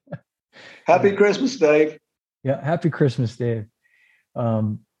 Happy Christmas, Dave. Yeah, happy Christmas, Dave.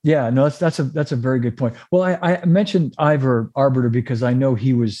 No, that's a very good point. Well, I mentioned Ivor Arbiter because I know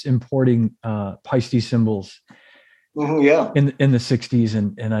he was importing Paiste cymbals in the 60s,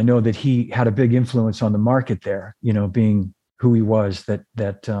 and I know that he had a big influence on the market there, being who he was, that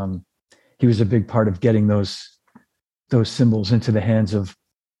he was a big part of getting those cymbals into the hands of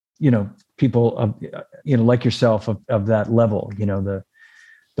people of like yourself of that level,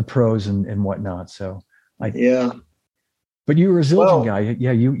 the pros and whatnot. So but you were a Zildjian guy.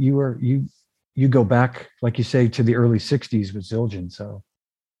 Yeah, you go back, like you say, to the early 60s with Zildjian. So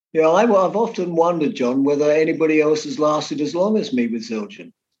yeah, I've often wondered, John, whether anybody else has lasted as long as me with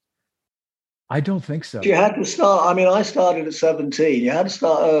Zildjian. I don't think so. You had to start. I mean, I started at 17. You had to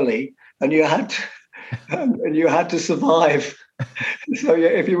start early, and you had to survive. So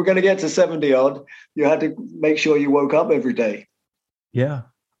if you were going to get to 70 odd, you had to make sure you woke up every day. Yeah,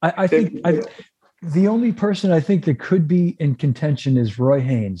 I think the only person I think that could be in contention is Roy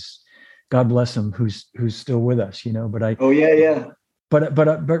Haynes. God bless him, who's still with us, But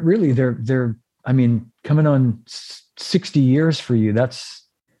But really, they're. I mean, coming on 60 years for you. That's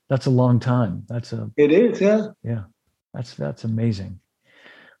a long time. It is, yeah. Yeah, that's amazing.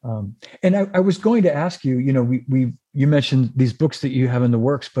 And I was going to ask you. You mentioned these books that you have in the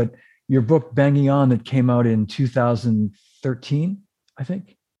works, but your book Banging On that came out in 2013, I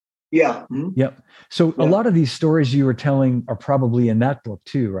think. Yeah. Mm-hmm. Yep. So a lot of these stories you were telling are probably in that book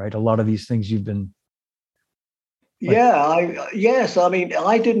too, right? A lot of these things you've been. Yes. I mean,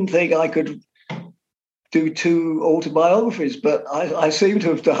 I didn't think I could do 2 autobiographies, but I seem to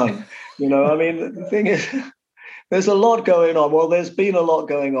have done. I mean, the thing is, there's a lot going on. Well, there's been a lot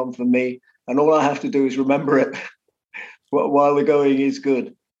going on for me, and all I have to do is remember it while the going is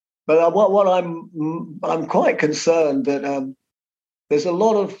good. But what I'm quite concerned that there's a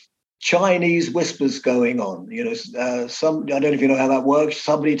lot of Chinese whispers going on. I don't know if you know how that works.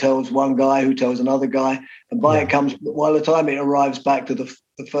 Somebody tells one guy who tells another guy, and by the time it arrives back to the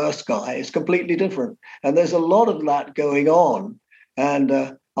first guy, it's completely different. And there's a lot of that going on.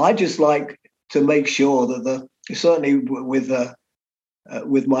 And I just like to make sure that certainly with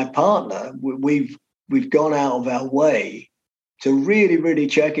my partner, we've we've gone out of our way to really, really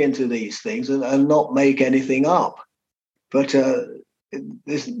check into these things and not make anything up. But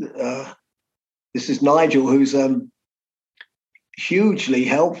this is Nigel, who's hugely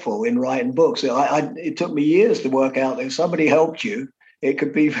helpful in writing books. It took me years to work out that if somebody helped you, it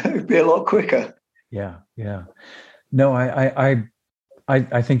could be a lot quicker. Yeah. No,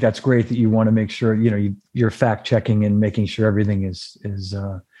 I think that's great that you want to make sure, you're fact checking and making sure everything is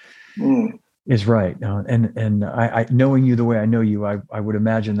right. And I knowing you the way I know you, I would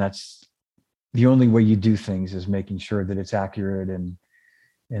imagine that's the only way you do things, is making sure that it's accurate and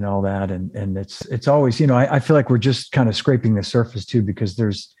all that. And it's always, I feel like we're just kind of scraping the surface too, because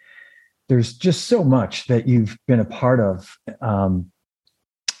there's just so much that you've been a part of,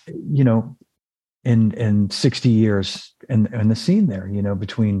 in 60 years and the scene there,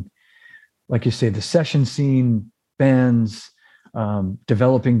 between, like you say, the session scene, bands,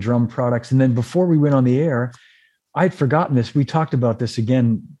 developing drum products. And then before we went on the air, I'd forgotten this. We talked about this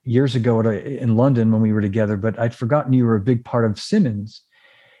again years ago in London when we were together, but I'd forgotten you were a big part of Simmons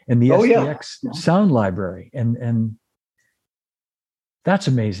and the SDX sound library. And that's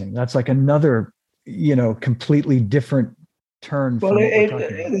amazing. That's like another, completely different turn. Well,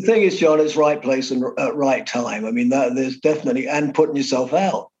 the thing is, John, it's right place and right time. I mean, there's definitely, and putting yourself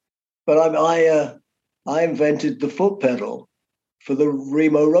out. But I invented the foot pedal for the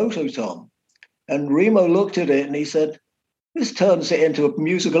Remo Rototom. And Remo looked at it and he said, "This turns it into a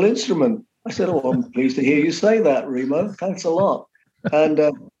musical instrument." I said, "Oh, I'm pleased to hear you say that, Remo. Thanks a lot." And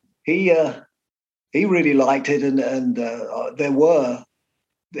he really liked it, and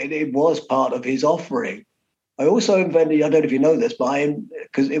it was part of his offering. I also invented, I don't know if you know this, but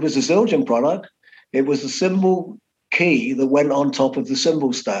because it was a Zildjian product, it was a cymbal key that went on top of the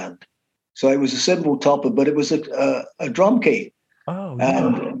cymbal stand. So it was a cymbal topper, but it was a drum key. Oh, yeah.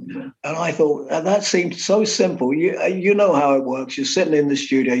 And I thought, and that seemed so simple. You know how it works. You're sitting in the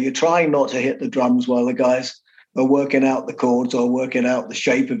studio, you're trying not to hit the drums while the guys are working out the chords or working out the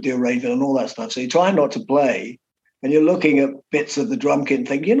shape of the arrangement and all that stuff. So you're trying not to play, and you're looking at bits of the drum kit and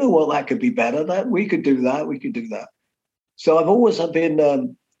thinking, you know what, that could be better. That we could do that. We could do that. So I've always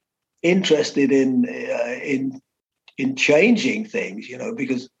been interested in changing things,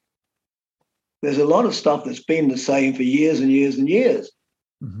 because there's a lot of stuff that's been the same for years and years and years,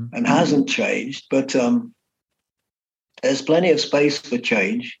 and hasn't changed. But there's plenty of space for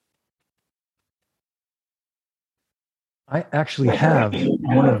change. I actually have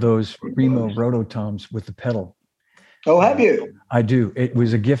one of those Remo Rototoms with the pedal. Oh, have you? I do. It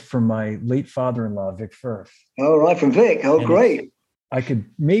was a gift from my late father-in-law, Vic Firth. Oh, right, from Vic. Oh, and great. I could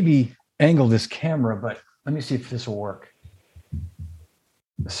maybe angle this camera, but let me see if this will work.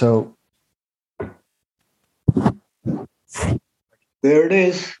 So there it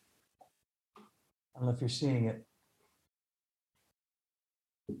is. I don't know if you're seeing it.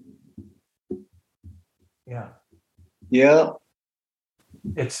 Yeah. Yeah.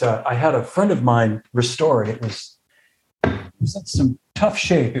 It's I had a friend of mine restore it. It was in some tough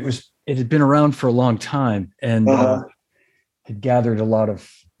shape. It had been around for a long time and had gathered a lot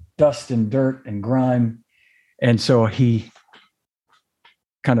of dust and dirt and grime. And so he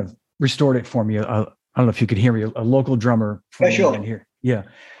kind of restored it for me. I don't know if you could hear me, a local drummer from sure. Here. Yeah.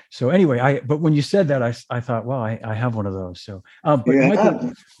 So anyway, but when you said that, I thought, well, I have one of those. So, but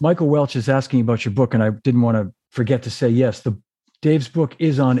Michael Welch is asking about your book, and I didn't want to forget to say, yes, Dave's book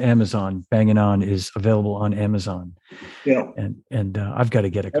is on Amazon. Banging On is available on Amazon. Yeah. And I've got to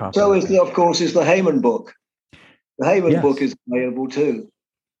get a copy. So of course, is the Heyman book. The Heyman book is available too.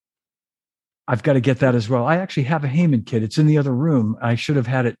 I've got to get that as well. I actually have a Heyman kit. It's in the other room. I should have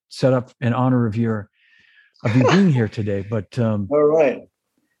had it set up in honor of you being here today. But all right.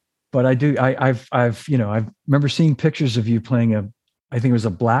 But I do. I remember seeing pictures of you playing I think it was a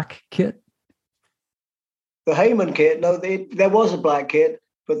black kit. The Heyman kit. No, there was a black kit,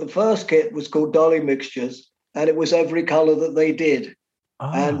 but the first kit was called Dolly Mixtures, and it was every color that they did.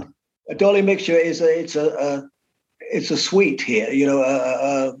 Oh. And a Dolly Mixture is it's a suite here.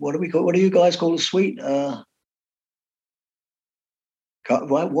 What do we call? What do you guys call a suite? Why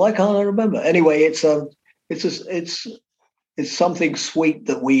can't I remember? Anyway, it's something sweet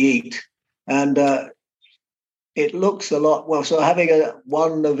that we eat, and it looks a lot. Well, so having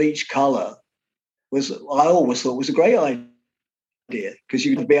one of each color I always thought was a great idea, because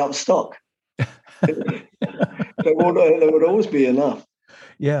you could be out of stock. there would always be enough.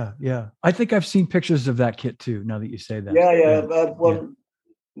 Yeah. I think I've seen pictures of that kit too, now that you say that. Yeah.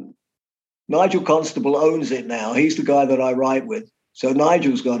 Nigel Constable owns it now. He's the guy that I write with. So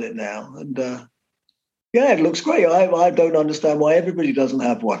Nigel's got it now. And it looks great. I don't understand why everybody doesn't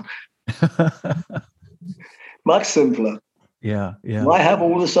have one. Much simpler. Yeah, yeah. Why have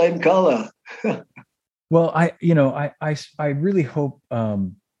all the same color? Well, I really hope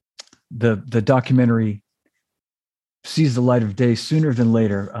the documentary sees the light of day sooner than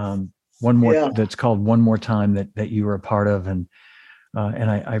later. One more Yeah. that's called One More Time that you were a part of, and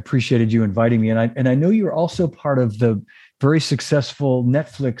I appreciated you inviting me, and I know you were also part of the very successful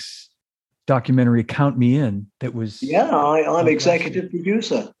Netflix documentary Count Me In that was Yeah, I'm last year. executive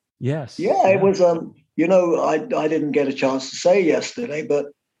producer. Yes, Yeah, it yeah. was I didn't get a chance to say yesterday, but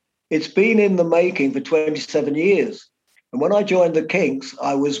it's been in the making for 27 years. And when I joined the Kinks,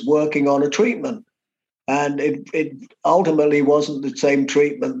 I was working on a treatment. And it ultimately wasn't the same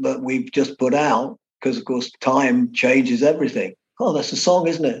treatment that we've just put out, because of course time changes everything. Oh, that's a song,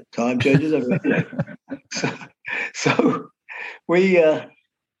 isn't it? Time changes everything. so we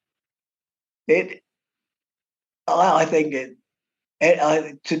it I think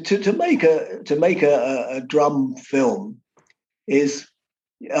to make a drum film is,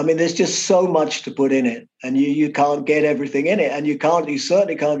 I mean, there's just so much to put in it, and you can't get everything in it, and you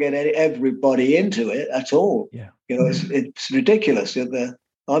certainly can't get everybody into it at all. Yeah. You know, it's ridiculous.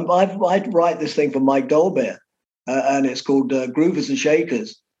 I'd write this thing for Mike Dolbear, and it's called Groovers and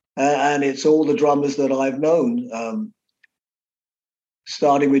Shakers, and it's all the drummers that I've known,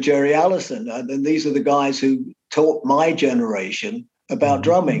 starting with Jerry Allison, and these are the guys who taught my generation about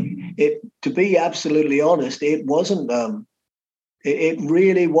drumming. To be absolutely honest, it wasn't. It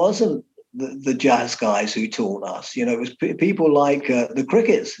really wasn't the jazz guys who taught us. You know, it was people like the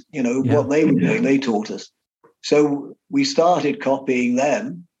Crickets. You know, what they were doing, they taught us. So we started copying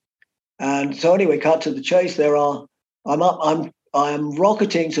them. And so anyway, cut to the chase. I'm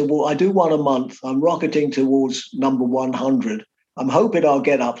rocketing toward. I do one a month. I'm rocketing towards number 100. I'm hoping I'll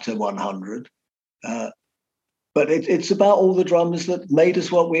get up to 100. But it's about all the drummers that made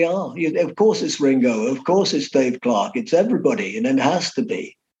us what we are. Of course, it's Ringo. Of course, it's Dave Clark. It's everybody, and it has to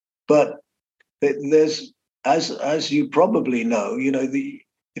be. But there's, as you probably know,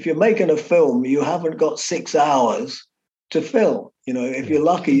 if you're making a film, you haven't got 6 hours to fill. You know, if you're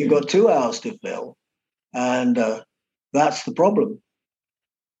lucky, you've got 2 hours to fill, and that's the problem.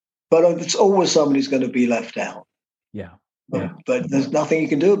 But it's always somebody's going to be left out. Yeah. But there's nothing you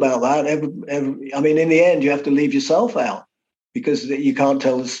can do about that. I mean, in the end, you have to leave yourself out, because you can't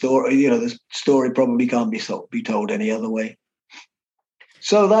tell the story. You know, the story probably can't be told any other way.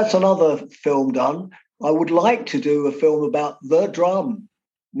 So that's another film done. I would like to do a film about the drum,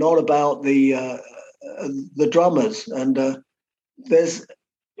 not about the drummers. And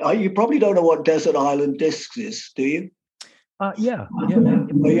you probably don't know what Desert Island Discs is, do you? Yeah. Well,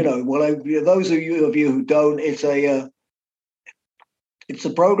 you know, those of you who don't, it's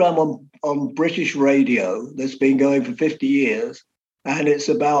a program on British radio that's been going for 50 years. And it's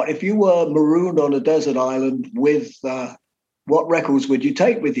about, if you were marooned on a desert island with what records would you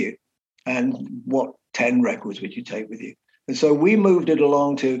take with you? And what 10 records would you take with you? And so we moved it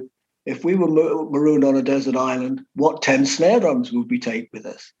along to, if we were marooned on a desert island, what 10 snare drums would we take with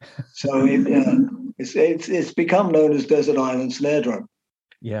us? So it's become known as Desert Island Snare Drum.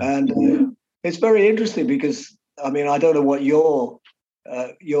 Yeah. And it's very interesting because, I mean, I don't know what your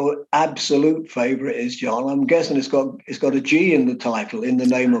absolute favorite is, John. I'm guessing it's got a G in the title, in the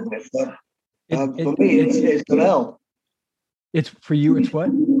name of it. But for me, it's an L. It's for you. It's what?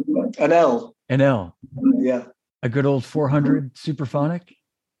 An L. An L. Yeah. A good old 400 Superphonic.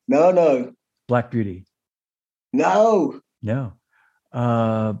 No. Black Beauty. No.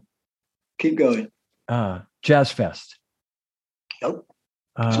 Keep going. Jazz Fest. Nope.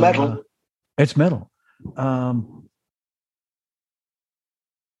 It's metal. It's metal.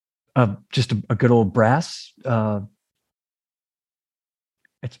 Just a good old brass.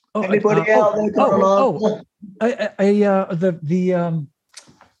 It's anybody out there?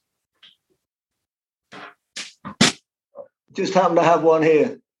 Just happen to have one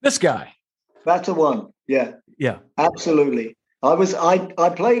here. This guy. That's the one. Yeah. Yeah. Absolutely. I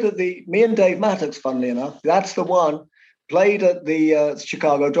played at me and Dave Mattox, funnily enough. That's the one. Played at the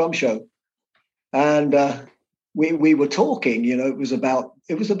Chicago Drum Show, and we were talking. You know, it was about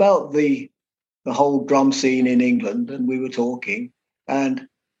the whole drum scene in England, and we were talking. And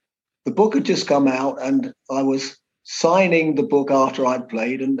the book had just come out, and I was signing the book after I'd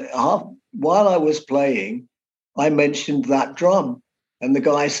played. And while I was playing, I mentioned that drum. And the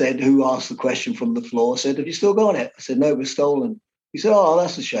guy said, who asked the question from the floor, said, "Have you still got it?" I said, "No, it was stolen." He said, "Oh,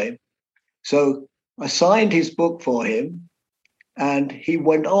 that's a shame." So I signed his book for him, and he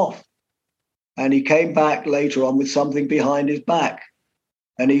went off. And he came back later on with something behind his back.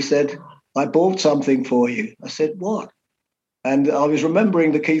 And he said, "I bought something for you." I said, "What?" And I was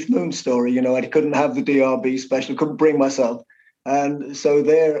remembering the Keith Moon story. I couldn't have the DRB special, couldn't bring myself, and so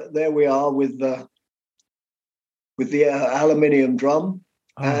there we are with the aluminium drum,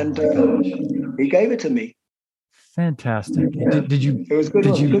 Oh and my gosh. he gave it to me. Fantastic. Yeah. Did you, It was good.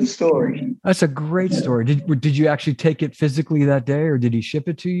 did you, Good story. that's a great story. Did you actually take it physically that day, or did he ship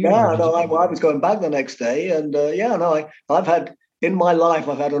it to you? Or Yeah, did no, you, I was going back the next day, and yeah, no, I've had in my life,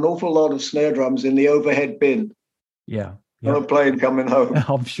 I've had an awful lot of snare drums in the overhead bin yeah. on Yep. a plane coming home,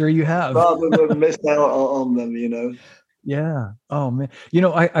 I'm sure you have. rather than miss out on them. Yeah. Oh man.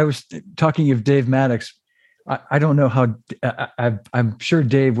 I was talking of Dave Maddox. I don't know how. I'm sure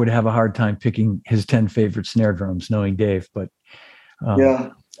Dave would have a hard time picking his 10 favorite snare drums, knowing Dave. But um, Yeah.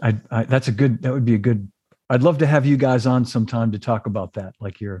 that would be a good. I'd love to have you guys on sometime to talk about that,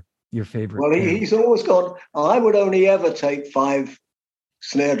 like your favorite Well, 10. he's always gone. I would only ever take 5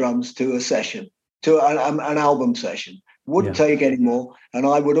 snare drums to a session, to an album session. Wouldn't Yeah. take any more, and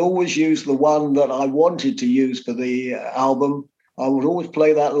I would always use the one that I wanted to use for the album. I would always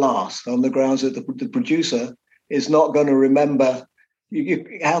play that last on the grounds that the producer is not going to remember.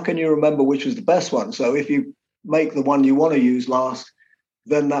 How can you remember which was the best one? So if you make the one you want to use last,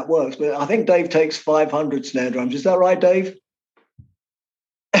 then that works. But I think Dave takes 500 snare drums. Is that right, Dave?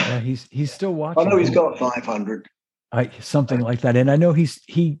 Yeah. He's still I watching. know he's got 500. Something like that. And I know he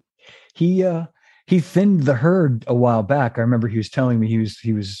he thinned the herd a while back. I remember he was telling me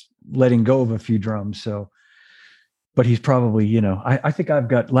he was letting go of a few drums. So, but he's probably, I think I've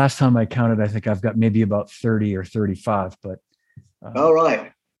got, last time I counted, I think I've got maybe about 30 or 35, but All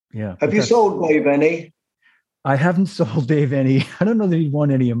right. yeah. Have you sold Dave any? I haven't sold Dave any. I don't know that he'd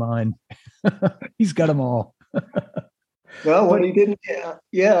want any of mine. He's got them all. No, well, he didn't.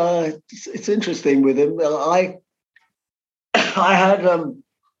 Yeah, it's interesting with him. I had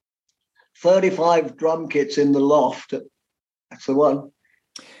 35 drum kits in the loft. That's the one.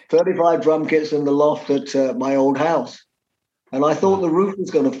 35 drum kits in the loft at my old house, and I thought the roof was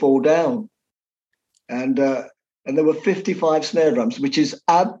going to fall down. And there were 55 snare drums, which is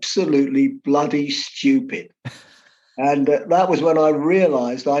absolutely bloody stupid. And that was when I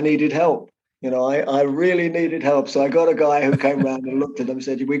realized I needed help. I really needed help. So I got a guy who came around and looked at them and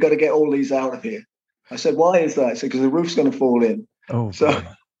said, "We got to get all these out of here." I said, "Why is that?" I said, "Because the roof's going to fall in." Oh, So,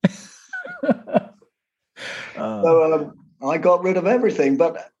 I got rid of everything.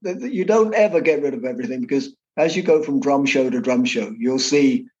 But you don't ever get rid of everything, because as you go from drum show to drum show, you'll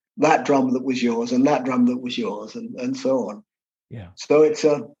see that drum that was yours and that drum that was yours, and so on. yeah. So it's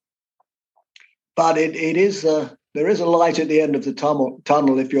but it is there is a light at the end of the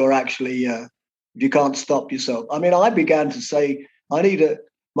tunnel if you're actually if you can't stop yourself. I mean, I began to say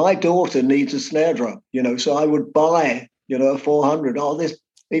my daughter needs a snare drum, so I would buy a 400.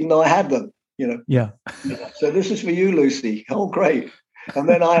 Even though I had them, Yeah. So this is for you, Lucy. Oh, great. And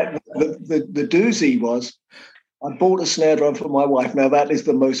then the doozy was, I bought a snare drum for my wife. Now, that is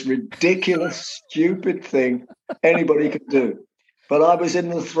the most ridiculous, stupid thing anybody could do. But I was in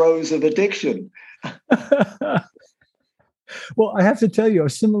the throes of addiction. Well, I have to tell you a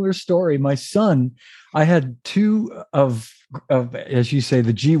similar story. My son, I had two of as you say,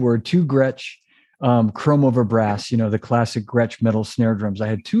 the G word, two Gretsch chrome over brass, the classic Gretsch metal snare drums. I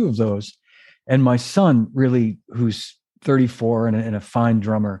had two of those. And my son, really, who's 34 and a fine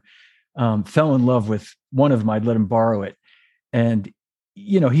drummer, fell in love with one of them. I'd let him borrow it. And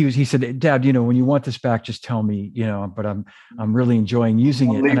he said, "Dad, when you want this back, just tell me, but I'm really enjoying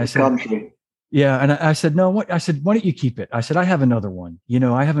using it." And I said, "Yeah." And I said, "No, what?" I said, "Why don't you keep it?" I said, "I have another one,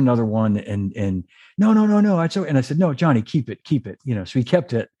 I have another one." And no. And I said, "No, Johnny, keep it. So he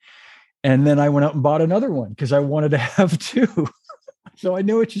kept it. And then I went out and bought another one because I wanted to have two. So I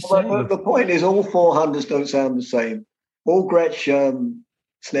know what you're saying. But the point is, all 400s don't sound the same. All Gretsch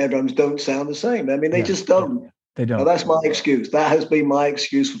snare drums don't sound the same. I mean, they just don't. They don't. Now, that's my excuse. That has been my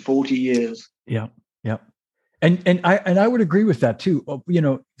excuse for 40 years. Yeah. And I would agree with that too.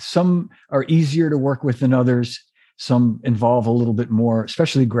 Some are easier to work with than others. Some involve a little bit more,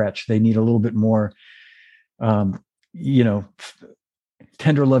 especially Gretsch. They need a little bit more,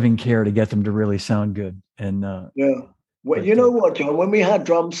 tender, loving care to get them to really sound good. And yeah. Well, you know what, John? When we had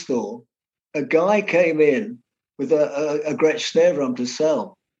Drum Store, a guy came in with a Gretsch snare drum to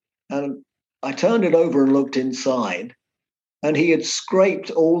sell, and I turned it over and looked inside, and he had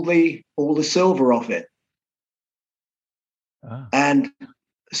scraped all the silver off it. And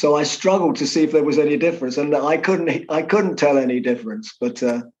so I struggled to see if there was any difference, and I couldn't tell any difference. But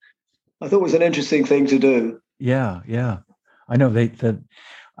I thought it was an interesting thing to do. Yeah. I know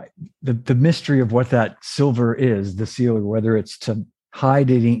the mystery of what that silver is, the sealer, whether it's to hide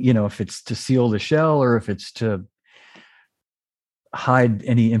it, if it's to seal the shell or if it's to hide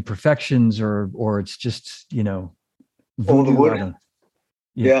any imperfections, or it's just, All the voodoo. I wood. don't.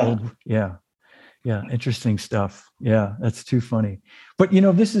 Yeah. Yeah. Yeah. Yeah. Interesting stuff. Yeah. That's too funny. But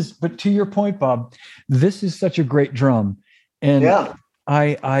but to your point, Bob, this is such a great drum. And Yeah.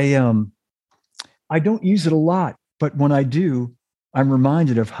 I don't use it a lot, but when I do, I'm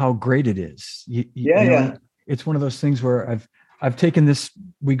reminded of how great it is. Yeah. Yeah. It's one of those things where I've taken this.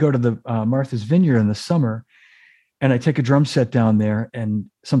 We go to the Martha's Vineyard in the summer, and I take a drum set down there, and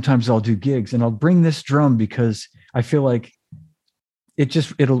sometimes I'll do gigs, and I'll bring this drum because I feel like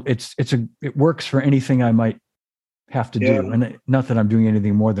it works for anything I might have to Yeah. do. And not that I'm doing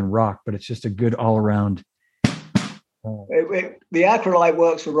anything more than rock, but it's just a good all around. The Acrolite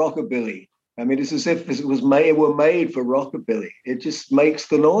works for rockabilly. I mean, it's as if it were made for rockabilly. It just makes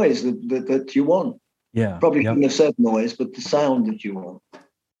the noise that you want. Yeah. Probably shouldn't have said noise, but the sound that you want.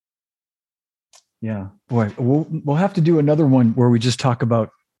 Yeah. Boy, we'll have to do another one where we just talk about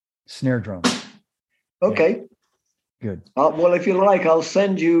snare drum. Okay. Yeah. Good. Well, if you like, I'll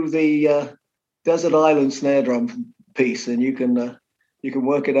send you the Desert Island snare drum piece, and you can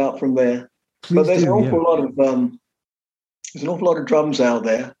work it out from there. Please but there's do, an awful lot of drums out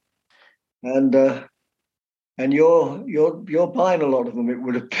there, and you're buying a lot of them, it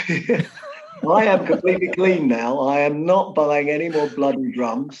would appear. I am completely clean now. I am not buying any more bloody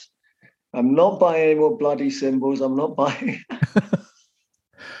drums. I'm not buying any more bloody cymbals. I'm not buying.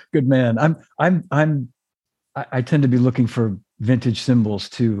 Good man. I tend to be looking for vintage cymbals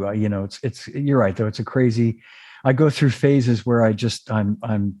too. It's you're right though. It's a crazy. I go through phases where I don't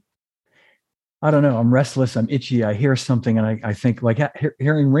know. I'm restless. I'm itchy. I hear something and I think, like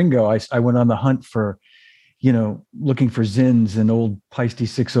hearing Ringo. I went on the hunt for, looking for Zins and old Paiste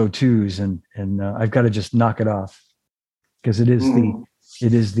 602s, and I've got to just knock it off because it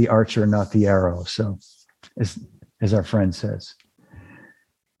is the archer, not the arrow. So, as our friend says,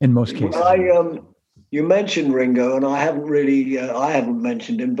 in most cases. You mentioned Ringo, and I haven't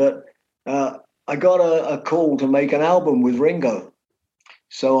mentioned him, but I got a call to make an album with Ringo.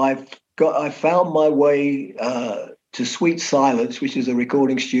 So I found my way to Sweet Silence, which is a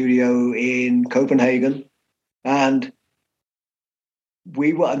recording studio in Copenhagen, and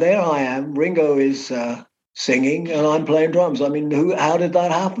there I am. Ringo is singing, and I'm playing drums. I mean, how did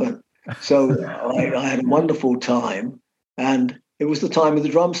that happen? So I had a wonderful time, and it was the time of the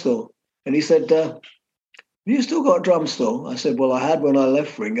drum store. And he said, "Have you still got a drum store?" I said, "Well, I had when I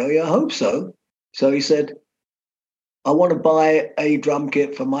left Ringo." "Yeah, I hope so." So he said, "I want to buy a drum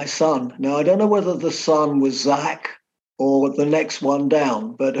kit for my son." Now, I don't know whether the son was Zach or the next one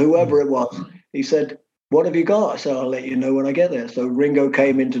down, but whoever it was, he said, "What have you got?" I said, "I'll let you know when I get there." So Ringo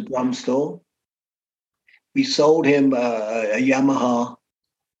came into drum store. We sold him a Yamaha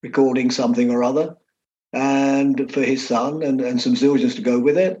recording something or other, and for his son, and some Zildjians to go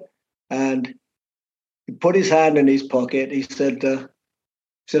with it. And he put his hand in his pocket. He said,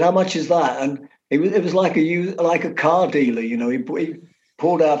 "How much is that?" And it was like a car dealer, He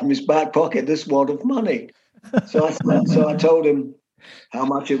pulled out from his back pocket this wad of money. So I told him how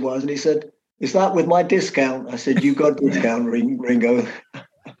much it was, and he said, "Is that with my discount?" I said, "You got discount, Ringo."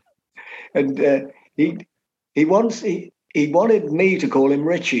 And he wanted me to call him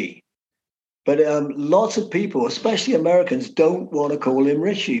Richie. But lots of people, especially Americans, don't want to call him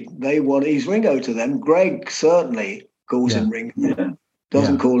Richie. He's Ringo to them. Greg certainly calls him Ringo,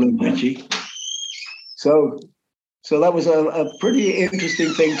 doesn't call him Richie. So that was a pretty interesting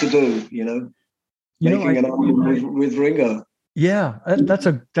thing to do, making an album with Ringo. Yeah, that's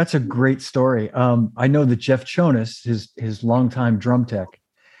a great story. I know that Jeff Jonas, his longtime drum tech,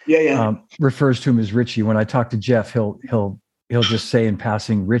 refers to him as Richie. When I talk to Jeff, he'll just say in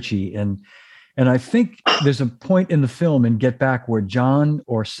passing Richie, and I think there's a point in the film in Get Back where John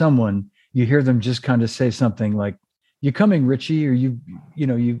or someone, you hear them just kind of say something like, "You coming, Richie?" Or you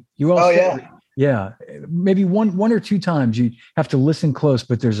all. Oh, yeah. Maybe one or two times you have to listen close,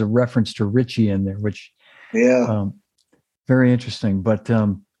 but there's a reference to Richie in there, which very interesting. But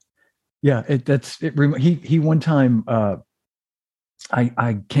he one time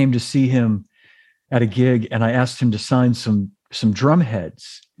I came to see him at a gig, and I asked him to sign some drum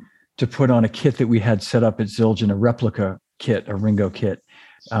heads to put on a kit that we had set up at Zildjian, a replica kit, a Ringo kit.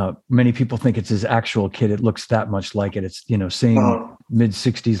 Many people think it's his actual kit. It looks that much like it. It's, same mid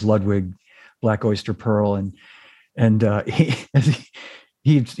 60s Ludwig, Black Oyster Pearl. And he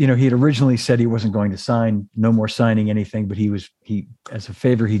had originally said he wasn't going to sign, no more signing anything, but he, as a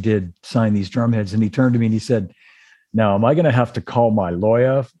favor, he did sign these drum heads. And he turned to me and he said, "Now, am I going to have to call my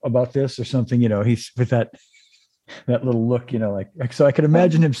lawyer about this or something?" He's with that little look, so I could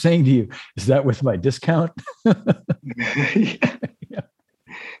imagine him saying to you, "Is that with my discount?"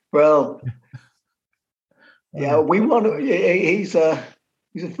 Well, yeah, we want to. He's a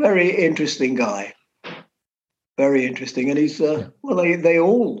very interesting guy, very interesting, and he's well, they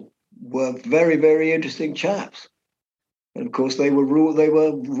all were very, very interesting chaps, and of course they were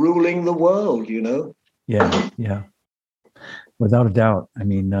ruling the world, you know. Yeah, without a doubt. I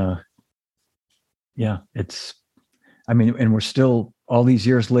mean, and we're still all these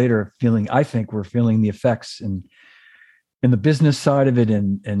years later feeling. I think we're feeling the effects and in the business side of it,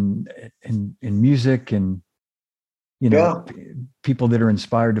 and in music, and people that are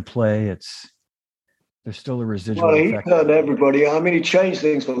inspired to play. There's still a residual effect. He turned everybody. I mean, he changed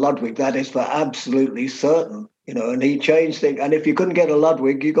things for Ludwig. That is for absolutely certain, you know. And he changed things. And if you couldn't get a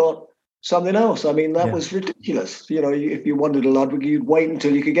Ludwig, you got something else. I mean, that was ridiculous. You know, if you wanted a Ludwig, you'd wait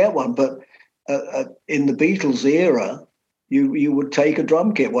until you could get one. But in the Beatles era, you would take a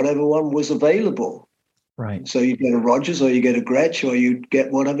drum kit, whatever one was available. Right. So you get a Rogers, or you get a Gretsch, or you'd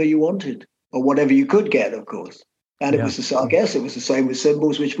get whatever you wanted, or whatever you could get, of course. And it was, I guess, it was the same with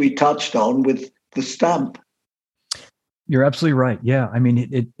cymbals, which we touched on with the Stamp. You're absolutely right. Yeah, I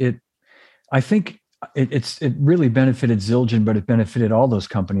mean, I think it really benefited Zildjian, but it benefited all those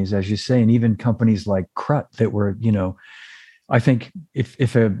companies, as you say, and even companies like Krut that were, you know, I think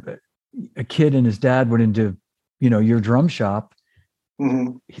if a kid and his dad went into, you know, your drum shop,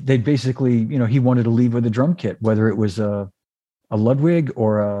 they basically, you know, he wanted to leave with a drum kit, whether it was a Ludwig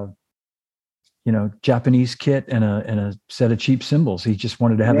or a, you know, Japanese kit and a set of cheap cymbals. He just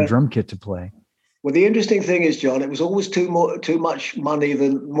wanted to have a drum kit to play. Well, the interesting thing is, John, it was always more money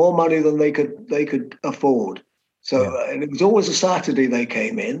than they could afford. So and it was always a Saturday they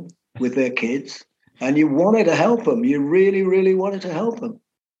came in with their kids, and you wanted to help them. You really, really wanted to help them,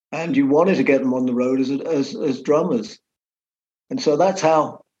 and you wanted to get them on the road as drummers. And so that's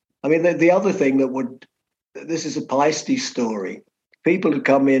how. I mean, the other thing this is a Paiste story. People would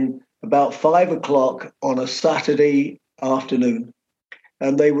come in about 5 o'clock on a Saturday afternoon,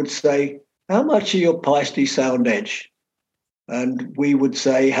 and they would say, "How much are your Paiste Sound Edge?" And we would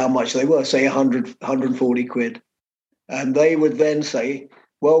say how much they were, say 140 quid. And they would then say,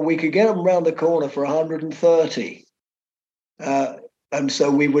 "Well, we could get them round the corner for 130. And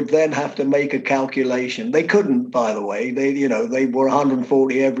so we would then have to make a calculation. They couldn't, by the way. They were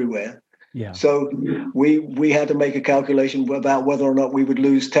 140 everywhere. Yeah. So we had to make a calculation about whether or not we would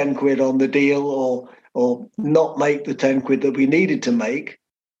lose 10 quid on the deal or not make the 10 quid that we needed to make.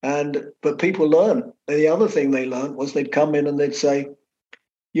 But people learn. The other thing they learned was they'd come in and they'd say,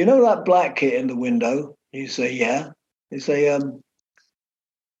 "You know that black kit in the window?" You say, "Yeah." They say,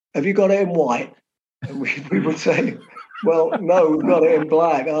 "Have you got it in white?" And we would say, "Well, no, we've got it in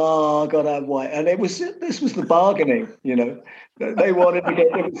black." "Oh, I've got to have white." And this was the bargaining, you know. They wanted to get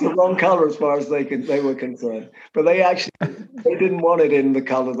it was the wrong color as far as they were concerned. But they didn't want it in the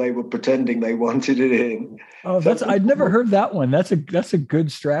color they were pretending they wanted it in. Oh, I'd never heard that one. That's a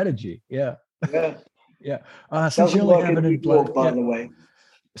good strategy. Yeah. Yeah. Since you only have it in black, by the way.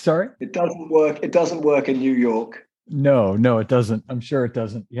 Sorry? It doesn't work. It doesn't work in New York. No, it doesn't. I'm sure it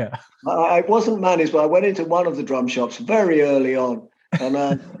doesn't. Yeah. I wasn't managed, but I went into one of the drum shops very early on, and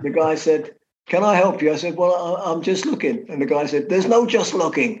the guy said, "Can I help you?" I said, "Well, I'm just looking." And the guy said, "There's no just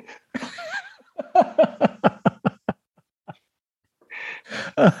looking."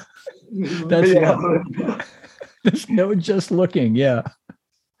 There's no just looking. Yeah.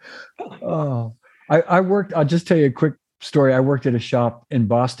 Oh, I worked. I'll just tell you a quick story. I worked at a shop in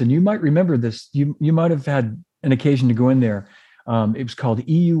Boston. You might remember this. You might have had an occasion to go in there. It was called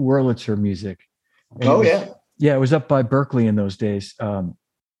EU Wurlitzer Music. Yeah, it was up by Berkeley in those days.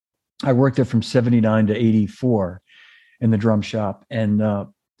 I worked there from 79 to 84 in the drum shop, and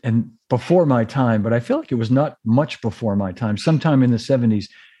before my time, but I feel like it was not much before my time. Sometime in the 70s,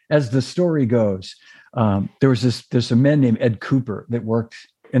 as the story goes, there was there's a man named Ed Cooper that worked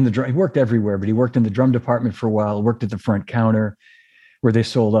in the drum. He worked everywhere, but he worked in the drum department for a while. Worked at the front counter, where they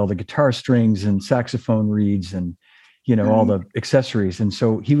sold all the guitar strings and saxophone reeds and, you know, all the accessories. And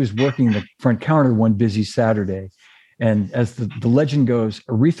so he was working the front counter one busy Saturday. And as the legend goes,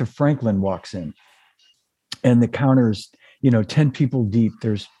 Aretha Franklin walks in, and the counter's, 10 people deep.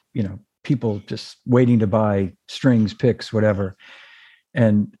 There's, people just waiting to buy strings, picks, whatever.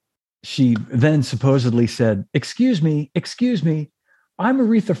 And she then supposedly said, excuse me, I'm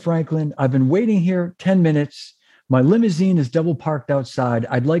Aretha Franklin. I've been waiting here 10 minutes. My limousine is double parked outside.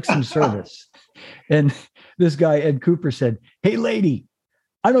 I'd like some service. And this guy, Ed Cooper, said, "Hey, lady,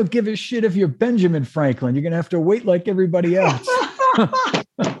 I don't give a shit if you're Benjamin Franklin. You're going to have to wait like everybody else."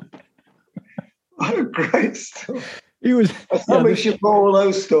 What a great story. He was. We should put all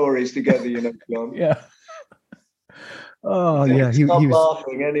those stories together, John. Yeah. Oh yeah, Stop he was.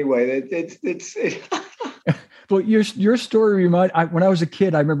 laughing anyway. Well, your story when I was a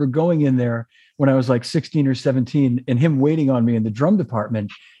kid, I remember going in there when I was like 16 or 17, and him waiting on me in the drum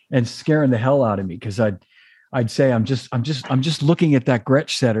department and scaring the hell out of me because I'd say I'm just looking at that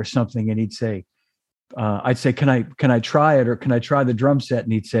Gretsch set or something, and he'd say, I'd say, can I try it, or can I try the drum set?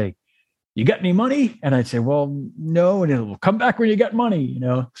 And he'd say, you got any money? And I'd say, well, no. And he'll come back when you got money, you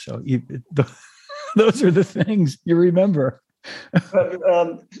know? So those are the things you remember.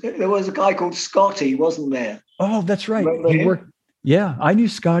 There was a guy called Scotty, wasn't there? Oh, that's right. Remember He him? worked. Yeah, I knew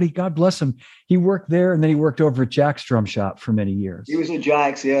Scotty. God bless him. He worked there, and then he worked over at Jack's Drum Shop for many years. He was at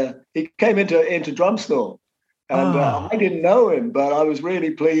Jack's, yeah. He came into drum store, and Oh, I didn't know him, but I was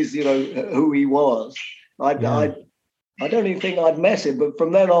really pleased, who he was. yeah. I don't even think I'd met him, but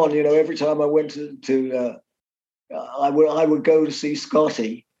from then on, every time I went I would go to see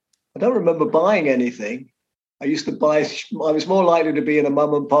Scotty. I don't remember buying anything. I used to buy. I was more likely to be in a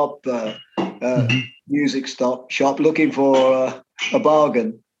mum and pop Mhm. music shop looking for a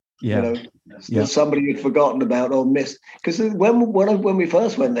bargain. Yeah. That somebody had forgotten about or missed. Because when we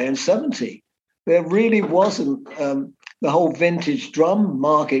first went there in '70, there really wasn't the whole vintage drum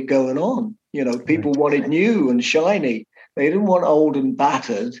market going on. People Right. wanted new and shiny. They didn't want old and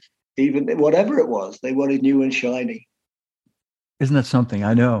battered, even whatever it was. They wanted new and shiny. Isn't that something?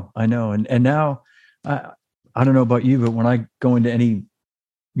 I know. And now, I don't know about you, but when I go into any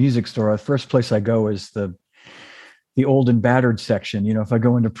music store, the first place I go is the old and battered section. If I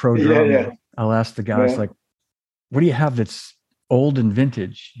go into pro Yeah, drum, yeah, I'll ask the guys yeah. like, what do you have that's old and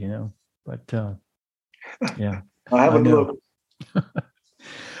vintage? But yeah, I I haven't know. looked.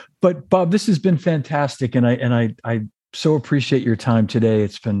 But Bob, this has been fantastic, and I so appreciate your time today.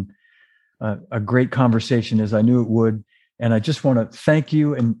 It's been a great conversation, as I knew it would, and I just want to thank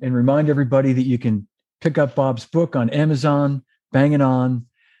you and remind everybody that you can pick up Bob's book on Amazon, Banging On.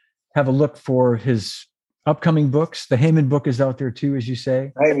 Have a look for his upcoming books. The Heyman book is out there too, as you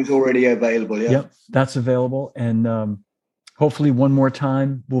say. Name is already available. Yeah. Yep, that's available, and hopefully one more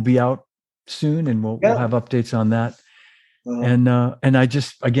time will be out soon, and we'll Yeah. have updates on that. Uh, And I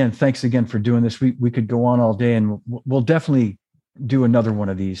just, again, thanks again for doing this. We could go on all day, and we'll definitely do another one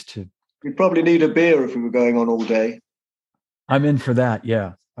of these too. we'd probably need a beer if we were going on all day. I'm in for that.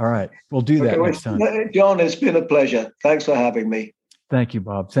 Yeah. All right. We'll do Okay, that well, next time. John, it's been a pleasure. Thanks for having me. Thank you,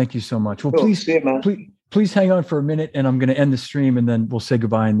 Bob. Thank you so much. Well, Cool. See you, man. please hang on for a minute, and I'm going to end the stream, and then we'll say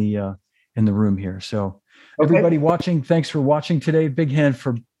goodbye in the room here. So everybody Okay. watching, thanks for watching today. Big hand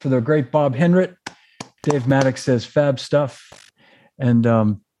for the great Bob Henrit. Dave Maddox says fab stuff. And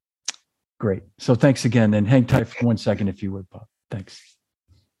great. So thanks again, and hang tight for 1 second if you would, Bob. Thanks.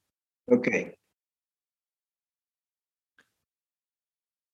 Okay.